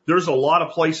 there's a lot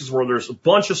of places where there's a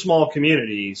bunch of small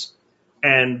communities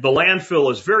and the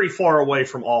landfill is very far away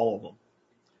from all of them.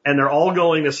 And they're all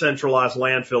going to centralized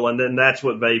landfill, and then that's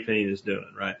what vaping is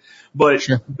doing, right? But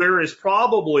there is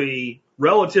probably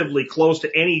relatively close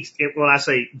to any, when I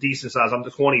say decent size, I'm to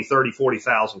 20, 30,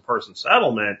 40,000 person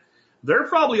settlement, they're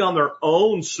probably on their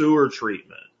own sewer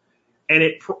treatment. And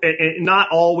it not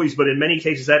always, but in many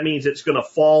cases, that means it's going to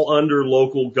fall under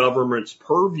local government's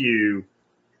purview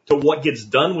to what gets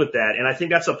done with that. And I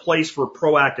think that's a place for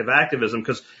proactive activism,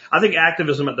 because I think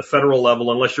activism at the federal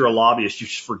level, unless you're a lobbyist, you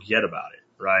just forget about it.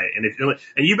 Right. And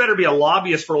you better be a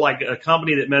lobbyist for like a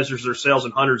company that measures their sales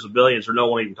in hundreds of billions, or no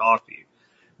one even talk to you.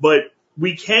 But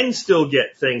we can still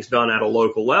get things done at a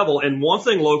local level. And one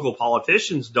thing local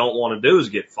politicians don't want to do is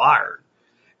get fired.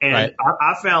 And right.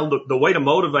 I found the way to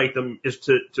motivate them is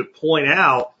to point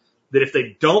out that if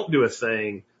they don't do a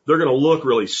thing, they're going to look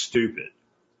really stupid.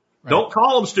 Right. Don't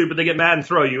call them stupid. They get mad and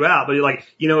throw you out. But you're like,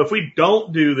 if we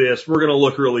don't do this, we're going to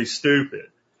look really stupid.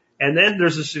 And then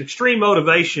there's this extreme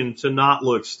motivation to not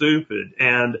look stupid.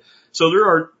 And so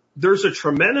there's a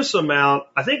tremendous amount.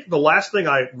 I think the last thing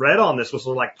I read on this was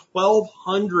like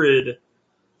 1,200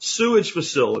 sewage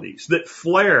facilities that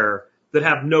flare that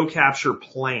have no capture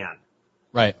plan.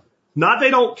 Right. Not they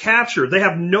don't capture. They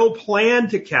have no plan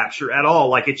to capture at all.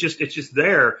 Like it's just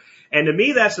there. And to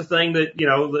me, that's the thing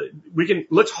that,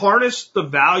 let's harness the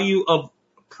value of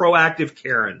proactive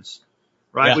Karens.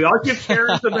 Right. Yeah. We all give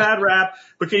Karens a bad rap,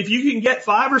 because if you can get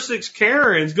 5 or 6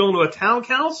 Karens going to a town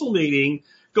council meeting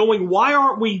going, why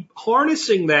aren't we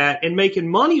harnessing that and making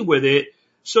money with it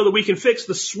so that we can fix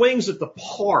the swings at the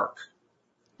park?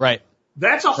 Right.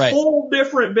 That's a whole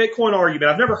different Bitcoin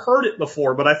argument. I've never heard it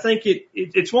before, but I think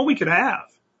it's one we could have.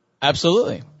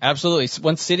 Absolutely. Absolutely.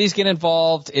 When cities get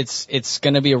involved, it's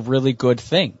going to be a really good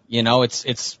thing.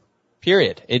 It's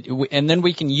period. And then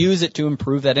we can use it to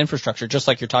improve that infrastructure, just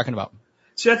like you're talking about.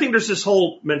 See, I think there's this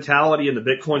whole mentality in the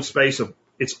Bitcoin space of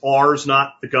it's ours,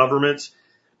 not the government's,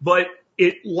 but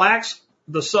it lacks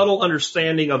the subtle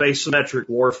understanding of asymmetric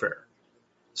warfare.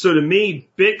 So to me,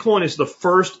 Bitcoin is the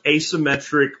first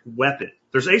asymmetric weapon.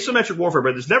 There's asymmetric warfare,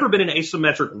 but there's never been an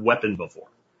asymmetric weapon before.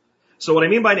 So what I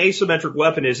mean by an asymmetric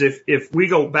weapon is if we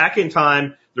go back in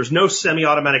time, there's no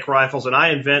semi-automatic rifles, and I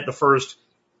invent the first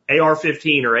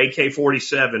AR-15 or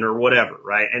AK-47 or whatever,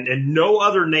 right? And no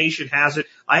other nation has it.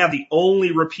 I have the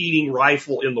only repeating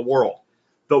rifle in the world.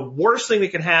 The worst thing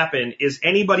that can happen is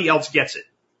anybody else gets it.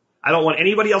 I don't want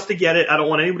anybody else to get it. I don't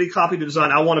want anybody to copy the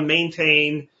design. I want to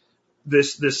maintain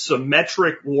this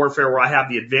symmetric warfare where I have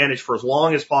the advantage for as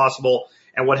long as possible.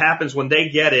 And what happens when they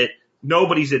get it,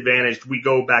 nobody's advantaged. We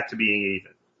go back to being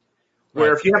even.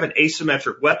 Where if you have an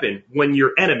asymmetric weapon, when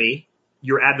your enemy,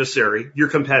 your adversary, your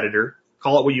competitor,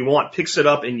 call it what you want, picks it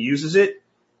up and uses it,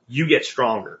 you get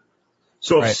stronger.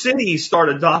 So if cities start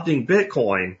adopting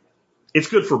Bitcoin, it's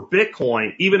good for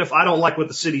Bitcoin, even if I don't like what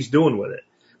the city's doing with it.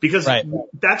 Because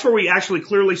that's where we actually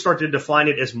clearly start to define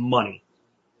it as money.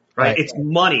 Right? It's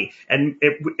money. And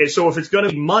so if it's going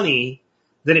to be money,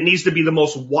 then it needs to be the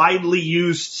most widely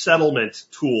used settlement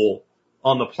tool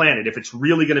on the planet if it's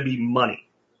really going to be money.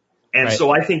 And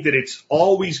so I think that it's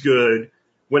always good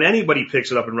when anybody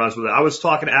picks it up and runs with it. I was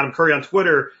talking to Adam Curry on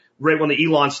Twitter right when the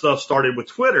Elon stuff started with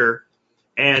Twitter,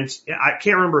 and I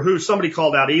can't remember who, somebody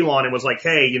called out Elon and was like,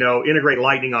 hey, integrate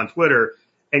Lightning on Twitter.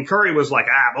 And Curry was like,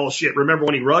 bullshit. Remember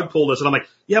when he rug pulled us? And I'm like,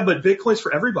 yeah, but Bitcoin's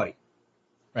for everybody.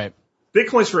 Right.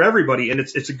 Bitcoin's for everybody, and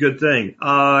it's a good thing.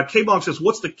 K-Bonk says,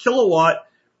 what's the kilowatt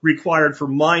required for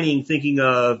mining, thinking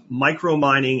of micro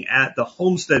mining at the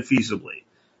homestead feasibly?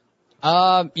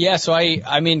 So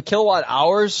I mean, kilowatt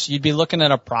hours, you'd be looking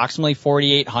at approximately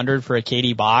 4,800 for a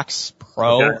KD box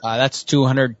Pro. Okay. That's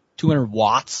 200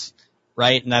 watts,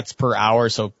 right? And that's per hour.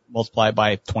 So multiply it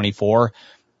by 24.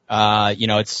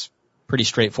 It's pretty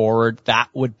straightforward. That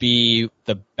would be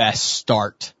the best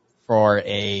start for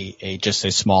just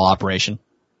a small operation.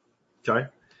 Okay.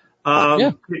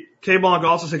 K-Bonk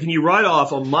also said, can you write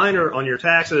off a miner on your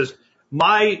taxes?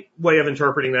 My way of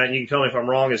interpreting that, and you can tell me if I'm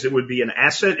wrong, is it would be an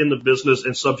asset in the business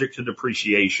and subject to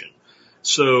depreciation.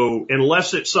 So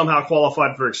unless it somehow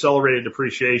qualified for accelerated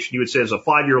depreciation, you would say it's a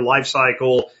 5-year life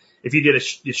cycle. If you did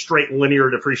a straight linear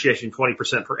depreciation,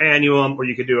 20% per annum, or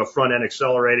you could do a front end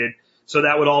accelerated. So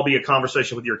that would all be a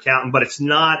conversation with your accountant, but it's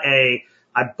not I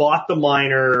bought the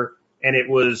miner and it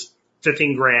was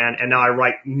 15 grand and now I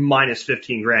write minus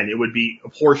 15 grand. It would be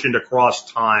apportioned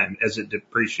across time as it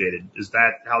depreciated. Is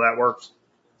that how that works?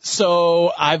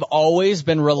 So I've always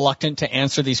been reluctant to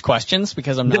answer these questions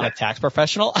because I'm not a tax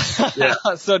professional.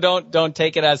 So don't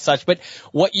take it as such. But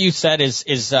what you said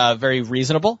is very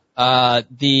reasonable. The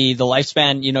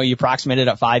lifespan, you approximated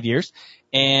at 5 years,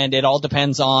 and it all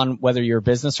depends on whether you're a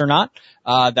business or not.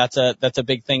 That's a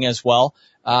big thing as well.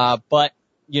 But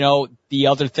the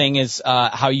other thing is,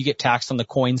 how you get taxed on the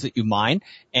coins that you mine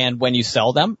and when you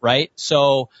sell them, right?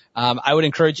 So, I would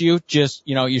encourage you just,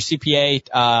 your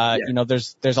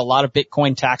CPA, there's a lot of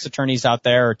Bitcoin tax attorneys out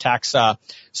there or tax,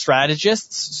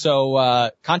 strategists.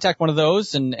 So, contact one of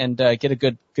those and get a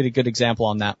good example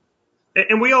on that.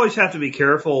 And we always have to be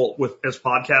careful as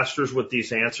podcasters with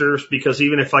these answers, because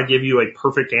even if I give you a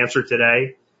perfect answer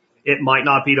today, it might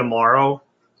not be tomorrow,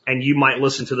 and you might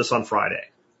listen to this on Friday.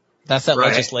 That's that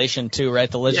legislation too, right?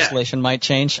 The legislation might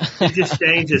change. It just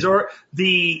changes. Or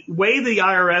the way the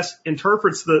IRS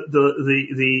interprets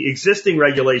the existing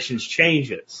regulations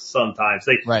changes sometimes.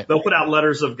 They'll put out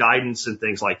letters of guidance and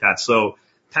things like that. So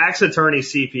tax attorney,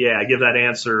 CPA, I give that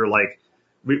answer like,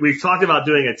 we've talked about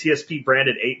doing a TSP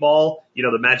branded 8-ball,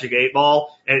 the magic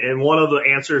 8-ball. And one of the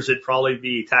answers would probably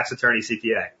be tax attorney,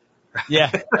 CPA.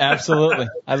 Yeah, absolutely.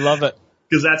 I love it.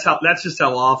 Because that's just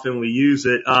how often we use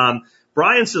it.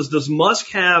 Brian says, does Musk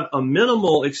have a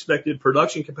minimal expected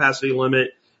production capacity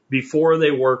limit before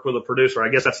they work with a producer? I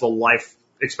guess that's the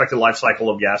expected life cycle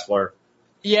of gas flare.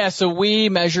 Yeah, so we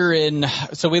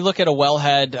look at a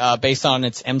wellhead based on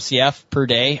its MCF per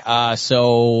day.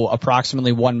 So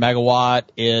approximately 1 megawatt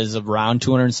is around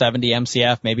 270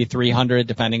 MCF, maybe 300,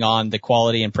 depending on the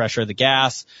quality and pressure of the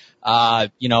gas.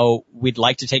 We'd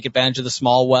like to take advantage of the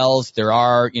small wells. There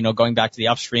are, going back to the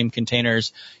upstream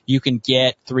containers, you can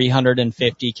get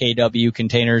 350 kW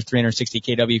containers, 360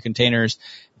 kW containers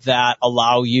that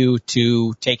allow you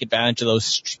to take advantage of those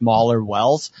smaller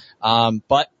wells.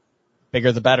 But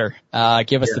bigger the better.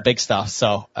 Give us the big stuff.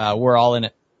 So, we're all in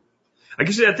it. I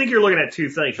think you're looking at two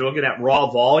things. You're looking at raw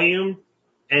volume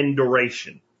and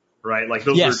duration, right? Like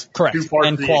those are correct. two parts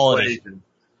and of the quality. equation.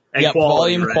 And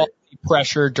quality, volume, right? quality,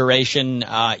 pressure, duration.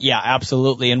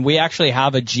 Absolutely. And we actually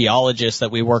have a geologist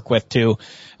that we work with too,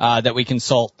 that we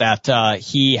consult that,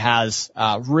 he has,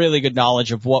 really good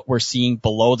knowledge of what we're seeing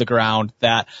below the ground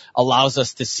that allows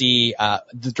us to see,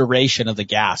 the duration of the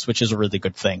gas, which is a really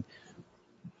good thing.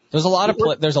 There's a lot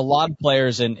of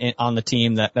players on the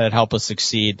team that help us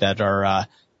succeed that are,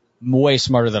 way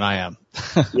smarter than I am.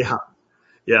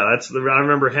 Yeah, I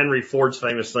remember Henry Ford's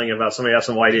famous thing about somebody asked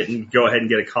him why he didn't go ahead and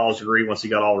get a college degree once he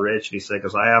got all rich. And he said,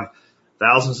 because I have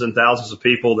thousands and thousands of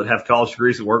people that have college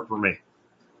degrees that work for me.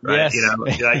 Right.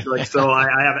 Yes. So I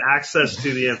have access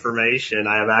to the information.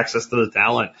 I have access to the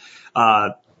talent.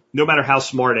 No matter how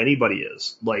smart anybody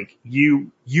is, like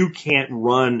you can't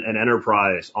run an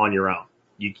enterprise on your own.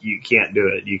 You can't do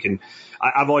it.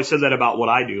 I've always said that about what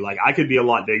I do. Like I could be a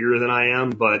lot bigger than I am,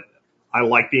 but I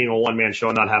like being a one-man show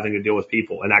and not having to deal with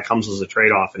people. And that comes as a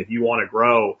trade-off. And if you want to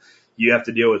grow, you have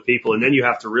to deal with people. And then you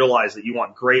have to realize that you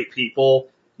want great people.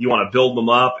 You want to build them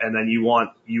up. And then you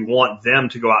want them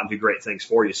to go out and do great things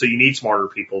for you. So you need smarter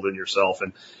people than yourself.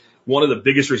 And one of the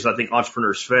biggest reasons I think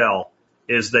entrepreneurs fail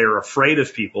is they're afraid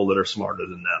of people that are smarter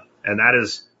than them. And that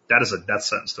is a death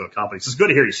sentence to a company. So it's good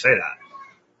to hear you say that.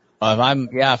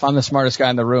 If I'm the smartest guy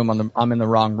in the room, I'm in the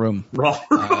wrong room.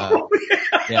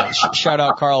 Shout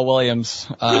out Carl Williams.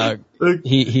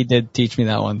 He did teach me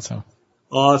that one. So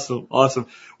awesome.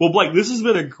 Well, Blake, this has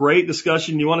been a great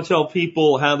discussion. You want to tell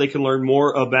people how they can learn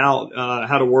more about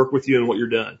how to work with you and what you're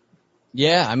doing?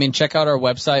 Yeah, check out our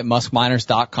website,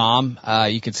 muskminers.com.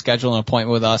 You could schedule an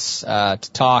appointment with us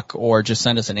to talk, or just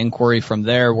send us an inquiry from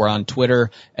there. We're on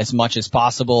Twitter as much as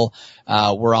possible.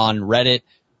 We're on Reddit.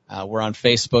 We're on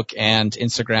Facebook and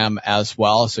Instagram as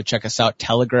well. So check us out.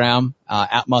 Telegram,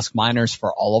 at Musk Miners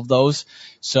for all of those.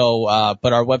 So,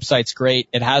 but our website's great.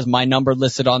 It has my number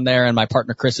listed on there and my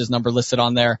partner Chris's number listed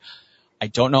on there. I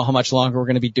don't know how much longer we're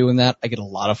going to be doing that. I get a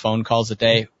lot of phone calls a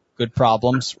day. Good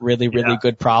problems, really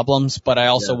good problems. But I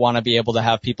also want to be able to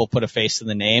have people put a face to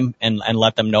the name and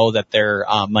let them know that their,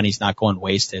 money's not going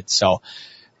wasted. So,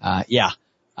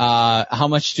 how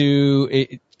much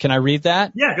can I read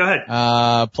that? Yeah, go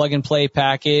ahead. Plug and play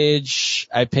package.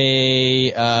 I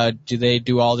pay, do they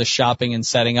do all the shopping and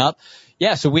setting up?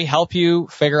 Yeah. So we help you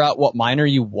figure out what miner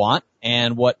you want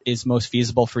and what is most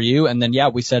feasible for you. And then,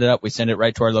 we set it up. We send it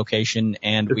right to our location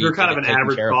and we kind of an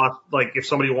average cost. Like if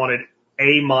somebody wanted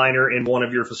a miner in one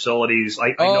of your facilities,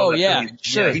 I know that.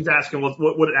 Sure. Yeah, he's asking what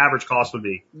an average cost would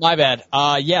be. My bad.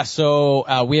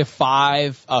 So, we have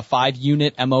 5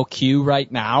 unit MOQ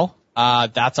right now.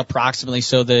 That's approximately,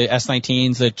 so the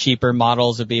S19s, the cheaper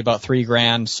models would be about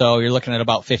 $3,000. So you're looking at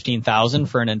about 15,000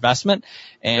 for an investment.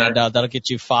 And, that'll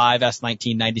get you 5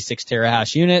 S19 96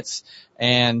 terahash units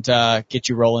and, get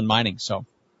you rolling mining. So.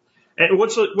 And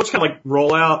what's kind of like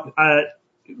rollout?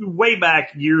 Way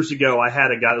back years ago, I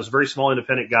had a guy that was a very small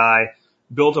independent guy,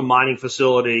 built a mining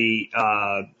facility.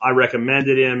 I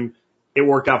recommended him. It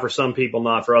worked out for some people,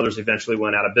 not for others. Eventually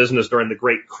went out of business during the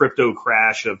great crypto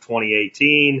crash of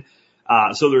 2018.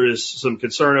 So there is some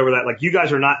concern over that. Like you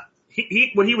guys are not,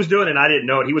 what he was doing, and I didn't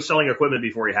know it, he was selling equipment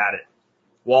before he had it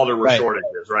while there were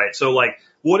shortages, right? So like,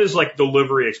 what is like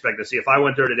delivery expectancy? If I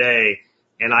went there today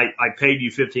and I paid you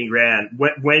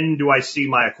 $15,000, when do I see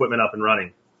my equipment up and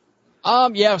running?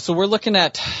 Yeah, so we're looking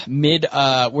at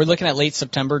late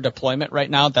September deployment right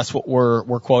now. That's what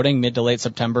we're quoting, mid to late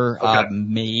September, Okay.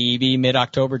 maybe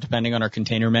mid-October, depending on our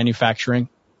container manufacturing.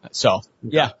 So, Okay.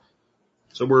 yeah.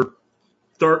 So we're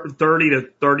 30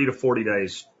 to 40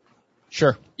 days.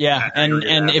 Sure. Yeah. And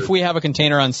average. if we have a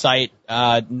container on site,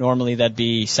 normally that'd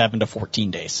be 7 to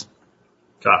 14 days.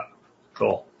 Okay.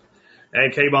 Cool.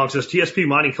 And K-Bonk says TSP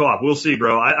mining co-op. We'll see,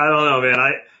 bro. I don't know, man.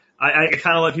 I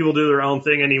kind of let people do their own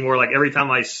thing anymore. Like every time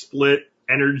I split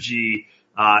energy,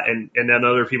 and then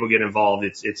other people get involved,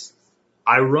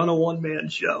 I run a one-man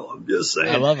show. I'm just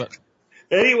saying. I love it.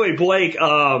 Anyway, Blake,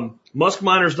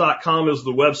 muskminers.com is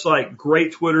the website.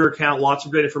 Great Twitter account. Lots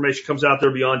of great information comes out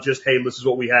there beyond just, hey, this is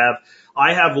what we have.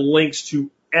 I have links to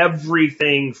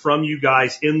everything from you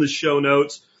guys in the show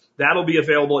notes. That'll be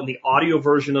available in the audio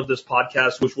version of this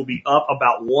podcast, which will be up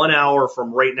about 1 hour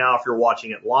from right now if you're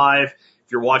watching it live.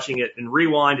 If you're watching it in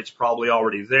rewind, it's probably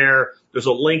already there. There's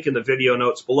a link in the video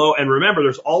notes below. And remember,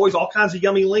 there's always all kinds of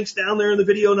yummy links down there in the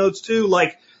video notes too.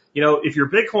 Like, you know, if you're a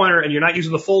Bitcoiner and you're not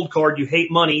using the fold card, you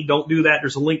hate money, don't do that.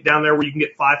 There's a link down there where you can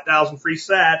get 5,000 free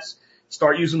sats.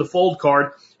 Start using the fold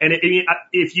card. And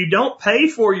if you don't pay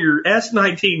for your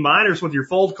S19 miners with your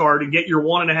fold card and get your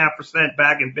 1.5%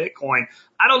 back in Bitcoin,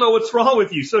 I don't know what's wrong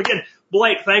with you. So again,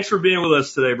 Blake, thanks for being with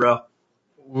us today, bro.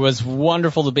 It was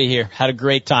wonderful to be here. Had a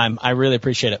great time. I really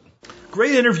appreciate it.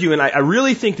 Great interview. And I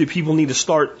really think that people need to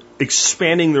start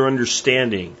expanding their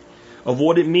understanding of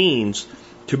what it means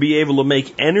to be able to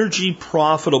make energy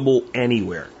profitable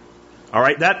anywhere. All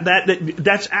right,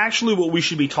 that's actually what we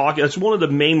should be talking. That's one of the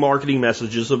main marketing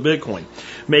messages of Bitcoin.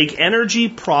 Make energy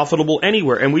profitable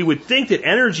anywhere. And we would think that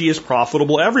energy is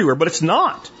profitable everywhere, but it's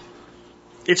not.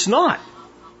 It's not.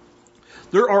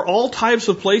 There are all types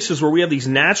of places where we have these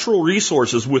natural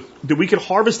resources that we can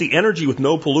harvest the energy with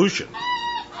no pollution.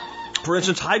 For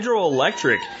instance,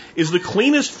 hydroelectric is the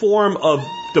cleanest form of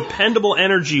dependable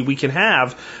energy we can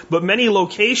have, but many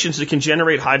locations that can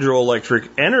generate hydroelectric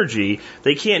energy,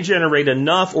 they can't generate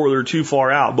enough or they're too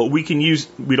far out. But we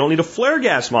don't need a flare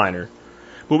gas miner,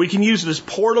 but we can use this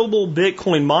portable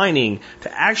Bitcoin mining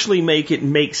to actually make it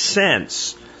make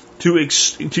sense to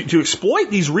exploit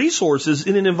these resources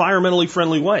in an environmentally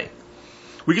friendly way.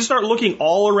 We can start looking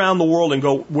all around the world and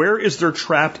go, where is there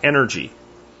trapped energy?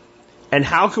 And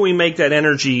how can we make that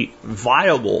energy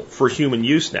viable for human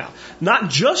use now? Not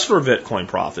just for Bitcoin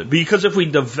profit, because if we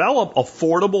develop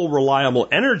affordable, reliable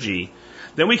energy,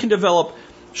 then we can develop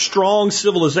strong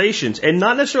civilizations and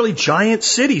not necessarily giant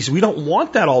cities. We don't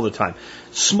want that all the time.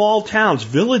 Small towns,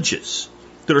 villages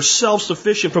that are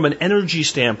self-sufficient from an energy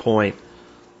standpoint,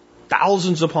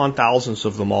 thousands upon thousands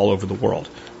of them all over the world.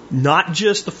 Not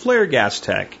just the flare gas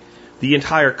tech. The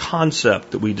entire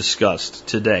concept that we discussed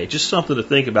today. Just something to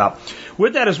think about.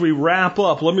 With that, as we wrap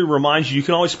up, let me remind you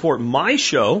can always support my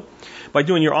show by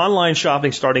doing your online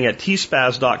shopping starting at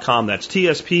tspaz.com. That's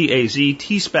TSPAZ,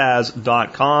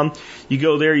 tspaz.com. You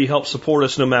go there, you help support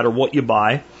us no matter what you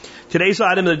buy. Today's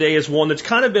item of the day is one that's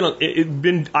kind of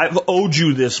been I've owed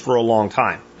you this for a long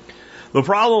time. The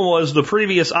problem was the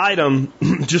previous item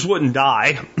just wouldn't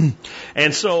die.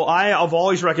 And so I've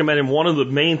always recommended one of the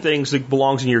main things that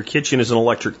belongs in your kitchen is an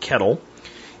electric kettle.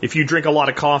 If you drink a lot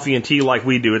of coffee and tea like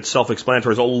we do, it's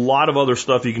self-explanatory. There's a lot of other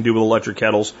stuff you can do with electric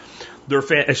kettles. They're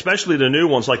especially the new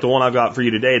ones like the one I've got for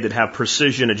you today that have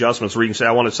precision adjustments where you can say,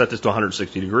 I want to set this to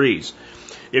 160 degrees.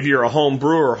 If you're a home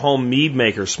brewer or home mead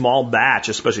maker, small batch,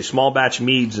 especially small batch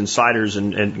meads and ciders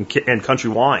and country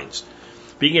wines,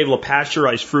 being able to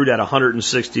pasteurize fruit at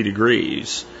 160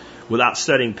 degrees without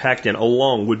setting pectin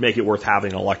alone would make it worth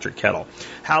having an electric kettle.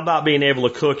 How about being able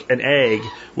to cook an egg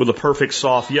with a perfect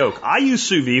soft yolk? I use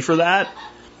sous vide for that,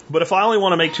 but if I only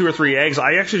want to make 2 or 3 eggs,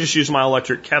 I actually just use my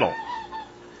electric kettle.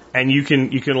 And you can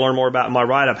learn more about my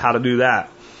write-up how to do that.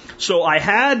 So I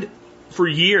had, for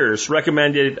years,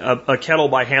 recommended a kettle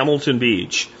by Hamilton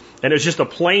Beach. And it's just a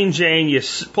plain Jane. You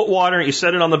put water in it, you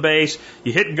set it on the base,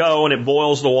 you hit go, and it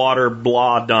boils the water,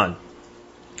 blah, done.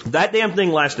 That damn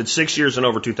thing lasted 6 years and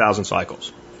over 2,000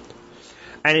 cycles.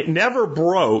 And it never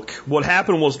broke. What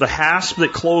happened was the hasp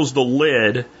that closed the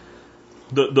lid,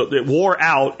 it wore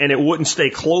out, and it wouldn't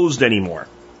stay closed anymore.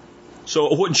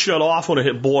 So it wouldn't shut off when it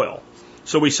hit boil.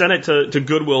 So we sent it to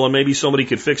Goodwill, and maybe somebody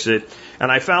could fix it.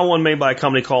 And I found one made by a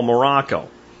company called Morocco.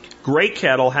 Great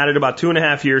kettle, had it about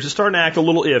 2.5 years. It's starting to act a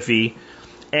little iffy,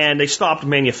 and they stopped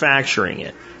manufacturing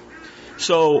it.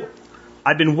 So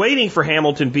I've been waiting for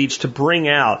Hamilton Beach to bring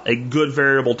out a good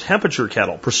variable temperature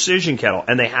kettle, precision kettle,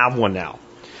 and they have one now.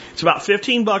 It's about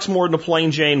 $15 more than the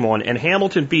plain Jane one, and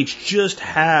Hamilton Beach just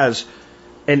has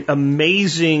an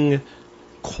amazing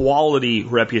quality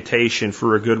reputation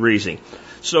for a good reason.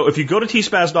 So if you go to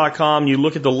tspaz.com, you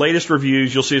look at the latest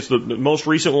reviews, you'll see it's the most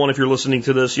recent one if you're listening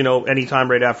to this,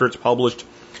 anytime right after it's published.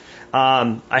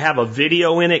 I have a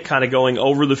video in it kind of going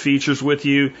over the features with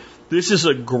you. This is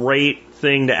a great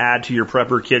thing to add to your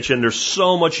prepper kitchen. There's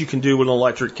so much you can do with an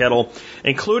electric kettle,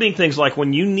 including things like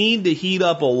when you need to heat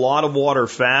up a lot of water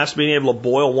fast, being able to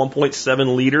boil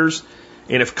 1.7 liters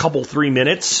in a couple, 3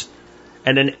 minutes,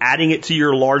 and then adding it to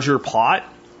your larger pot.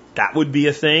 That would be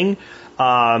a thing.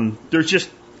 There's just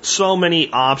so many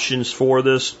options for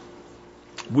this.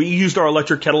 We used our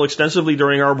electric kettle extensively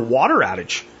during our water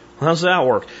outage. How's that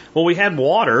work? Well, we had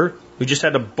water. We just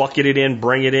had to bucket it in,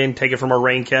 bring it in, take it from our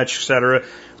rain catch, etc.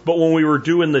 But when we were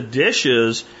doing the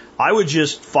dishes, I would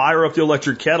just fire up the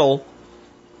electric kettle,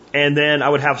 and then I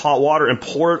would have hot water and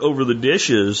pour it over the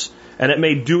dishes, and it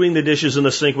made doing the dishes in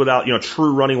the sink without,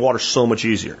 true running water so much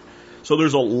easier. So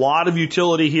there's a lot of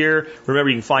utility here.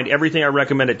 Remember, you can find everything I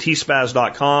recommend at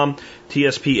tspaz.com,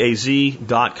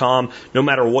 tspaz.com. No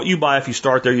matter what you buy, if you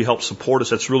start there, you help support us.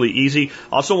 That's really easy.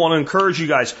 I also want to encourage you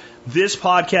guys, this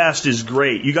podcast is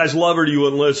great. You guys love it or you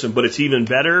wouldn't listen, but it's even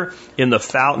better in the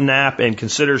Fountain app, and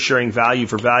consider sharing value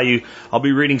for value. I'll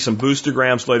be reading some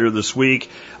boostergrams later this week.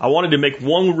 I wanted to make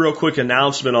one real quick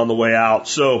announcement on the way out.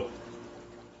 So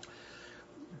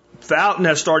Fountain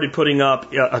has started putting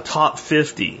up a top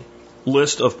 50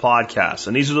 list of podcasts.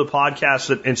 And these are the podcasts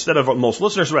that, instead of most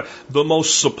listeners, the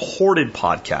most supported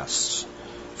podcasts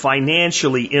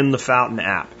financially in the Fountain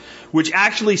app, which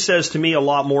actually says to me a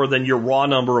lot more than your raw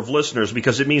number of listeners,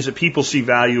 because it means that people see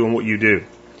value in what you do.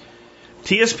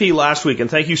 TSP last week,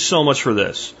 and thank you so much for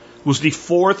this, was the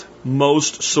 4th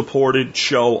most supported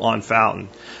show on Fountain.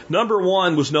 Number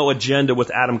 1 was No Agenda with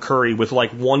Adam Curry, with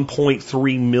like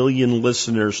 1.3 million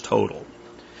listeners total.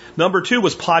 Number 2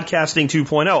 was Podcasting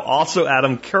 2.0, also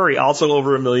Adam Curry, also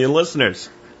over 1 million listeners.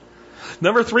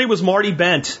 Number 3 was Marty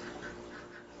Bent.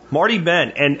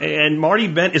 And Marty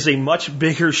Bent is a much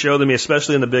bigger show than me,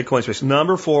 especially in the Bitcoin space.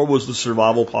 Number 4 was the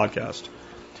Survival Podcast.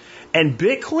 And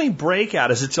Bitcoin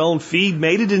Breakout, as its own feed,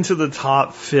 made it into the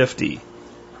top 50.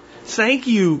 Thank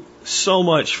you so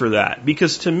much for that,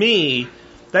 because to me,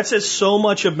 that says so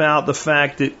much about the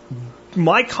fact that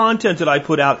my content that I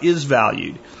put out is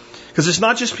valued. Because it's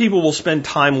not just people will spend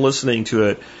time listening to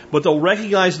it, but they'll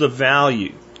recognize the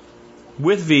value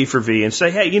with V for V and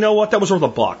say, hey, you know what? That was worth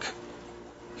 $1.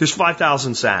 Here's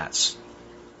 5,000 sats.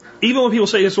 Even when people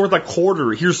say it's worth a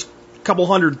quarter, here's a couple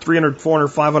hundred, 300, 400,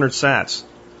 500 sats.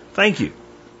 Thank you.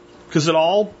 Because it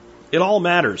all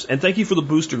matters. And thank you for the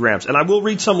boostergrams. And I will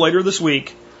read some later this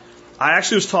week. I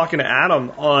actually was talking to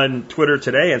Adam on Twitter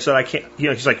today and said, I can't,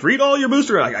 he's like, read all your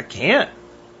boostergrams. I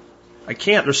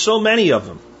can't. There's so many of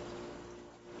them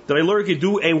that I literally could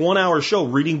do a 1-hour show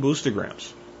reading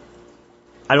boostergrams.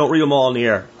 I don't read them all in the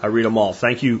air. I read them all.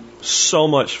 Thank you so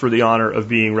much for the honor of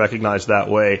being recognized that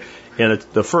way in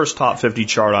the first top 50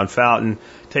 chart on Fountain.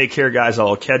 Take care, guys.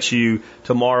 I'll catch you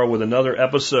tomorrow with another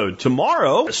episode.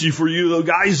 Tomorrow, for you the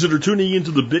guys that are tuning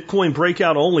into the Bitcoin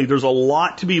Breakout only, there's a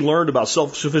lot to be learned about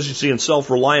self-sufficiency and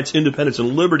self-reliance, independence,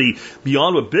 and liberty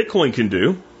beyond what Bitcoin can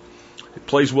do. It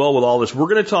plays well with all this. We're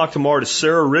going to talk tomorrow to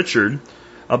Sarah Richard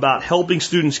about helping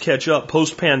students catch up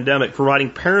post-pandemic,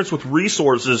 providing parents with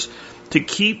resources to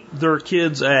keep their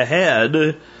kids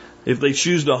ahead if they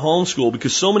choose to homeschool,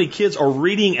 because so many kids are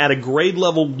reading at a grade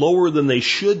level lower than they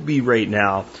should be right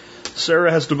now. Sarah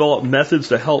has developed methods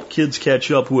to help kids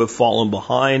catch up who have fallen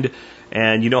behind,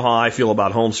 and you know how I feel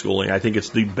about homeschooling. I think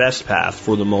it's the best path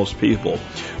for the most people.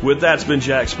 With that, it's been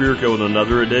Jack Spirko with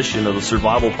another edition of the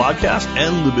Survival Podcast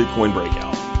and the Bitcoin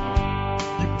Breakout.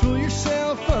 You pull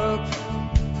yourself up,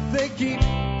 they keep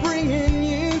bringing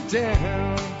you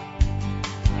down.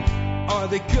 Are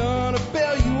they gonna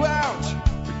bail you out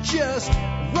or just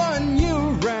run you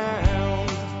around?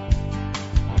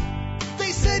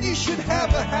 They said you should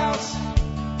have a house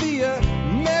the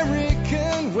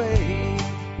American way.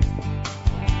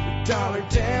 $1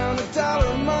 down,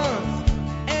 $1 a month,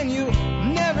 and you'll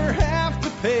never have to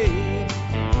pay.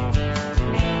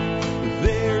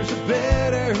 There's a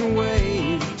better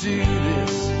way to do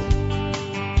this.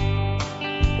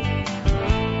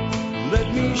 Let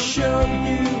me show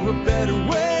you a better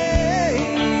way.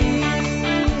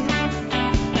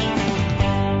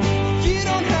 You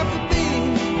don't have to be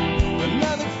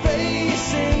another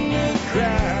face in the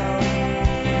crowd.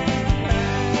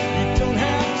 You don't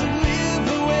have to live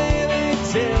the way they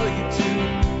tell you to.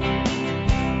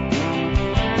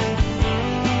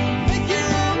 Make your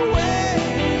own way,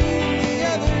 the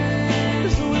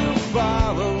others will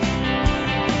follow.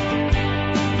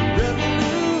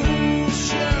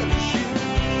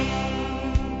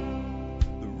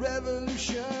 The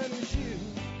revolution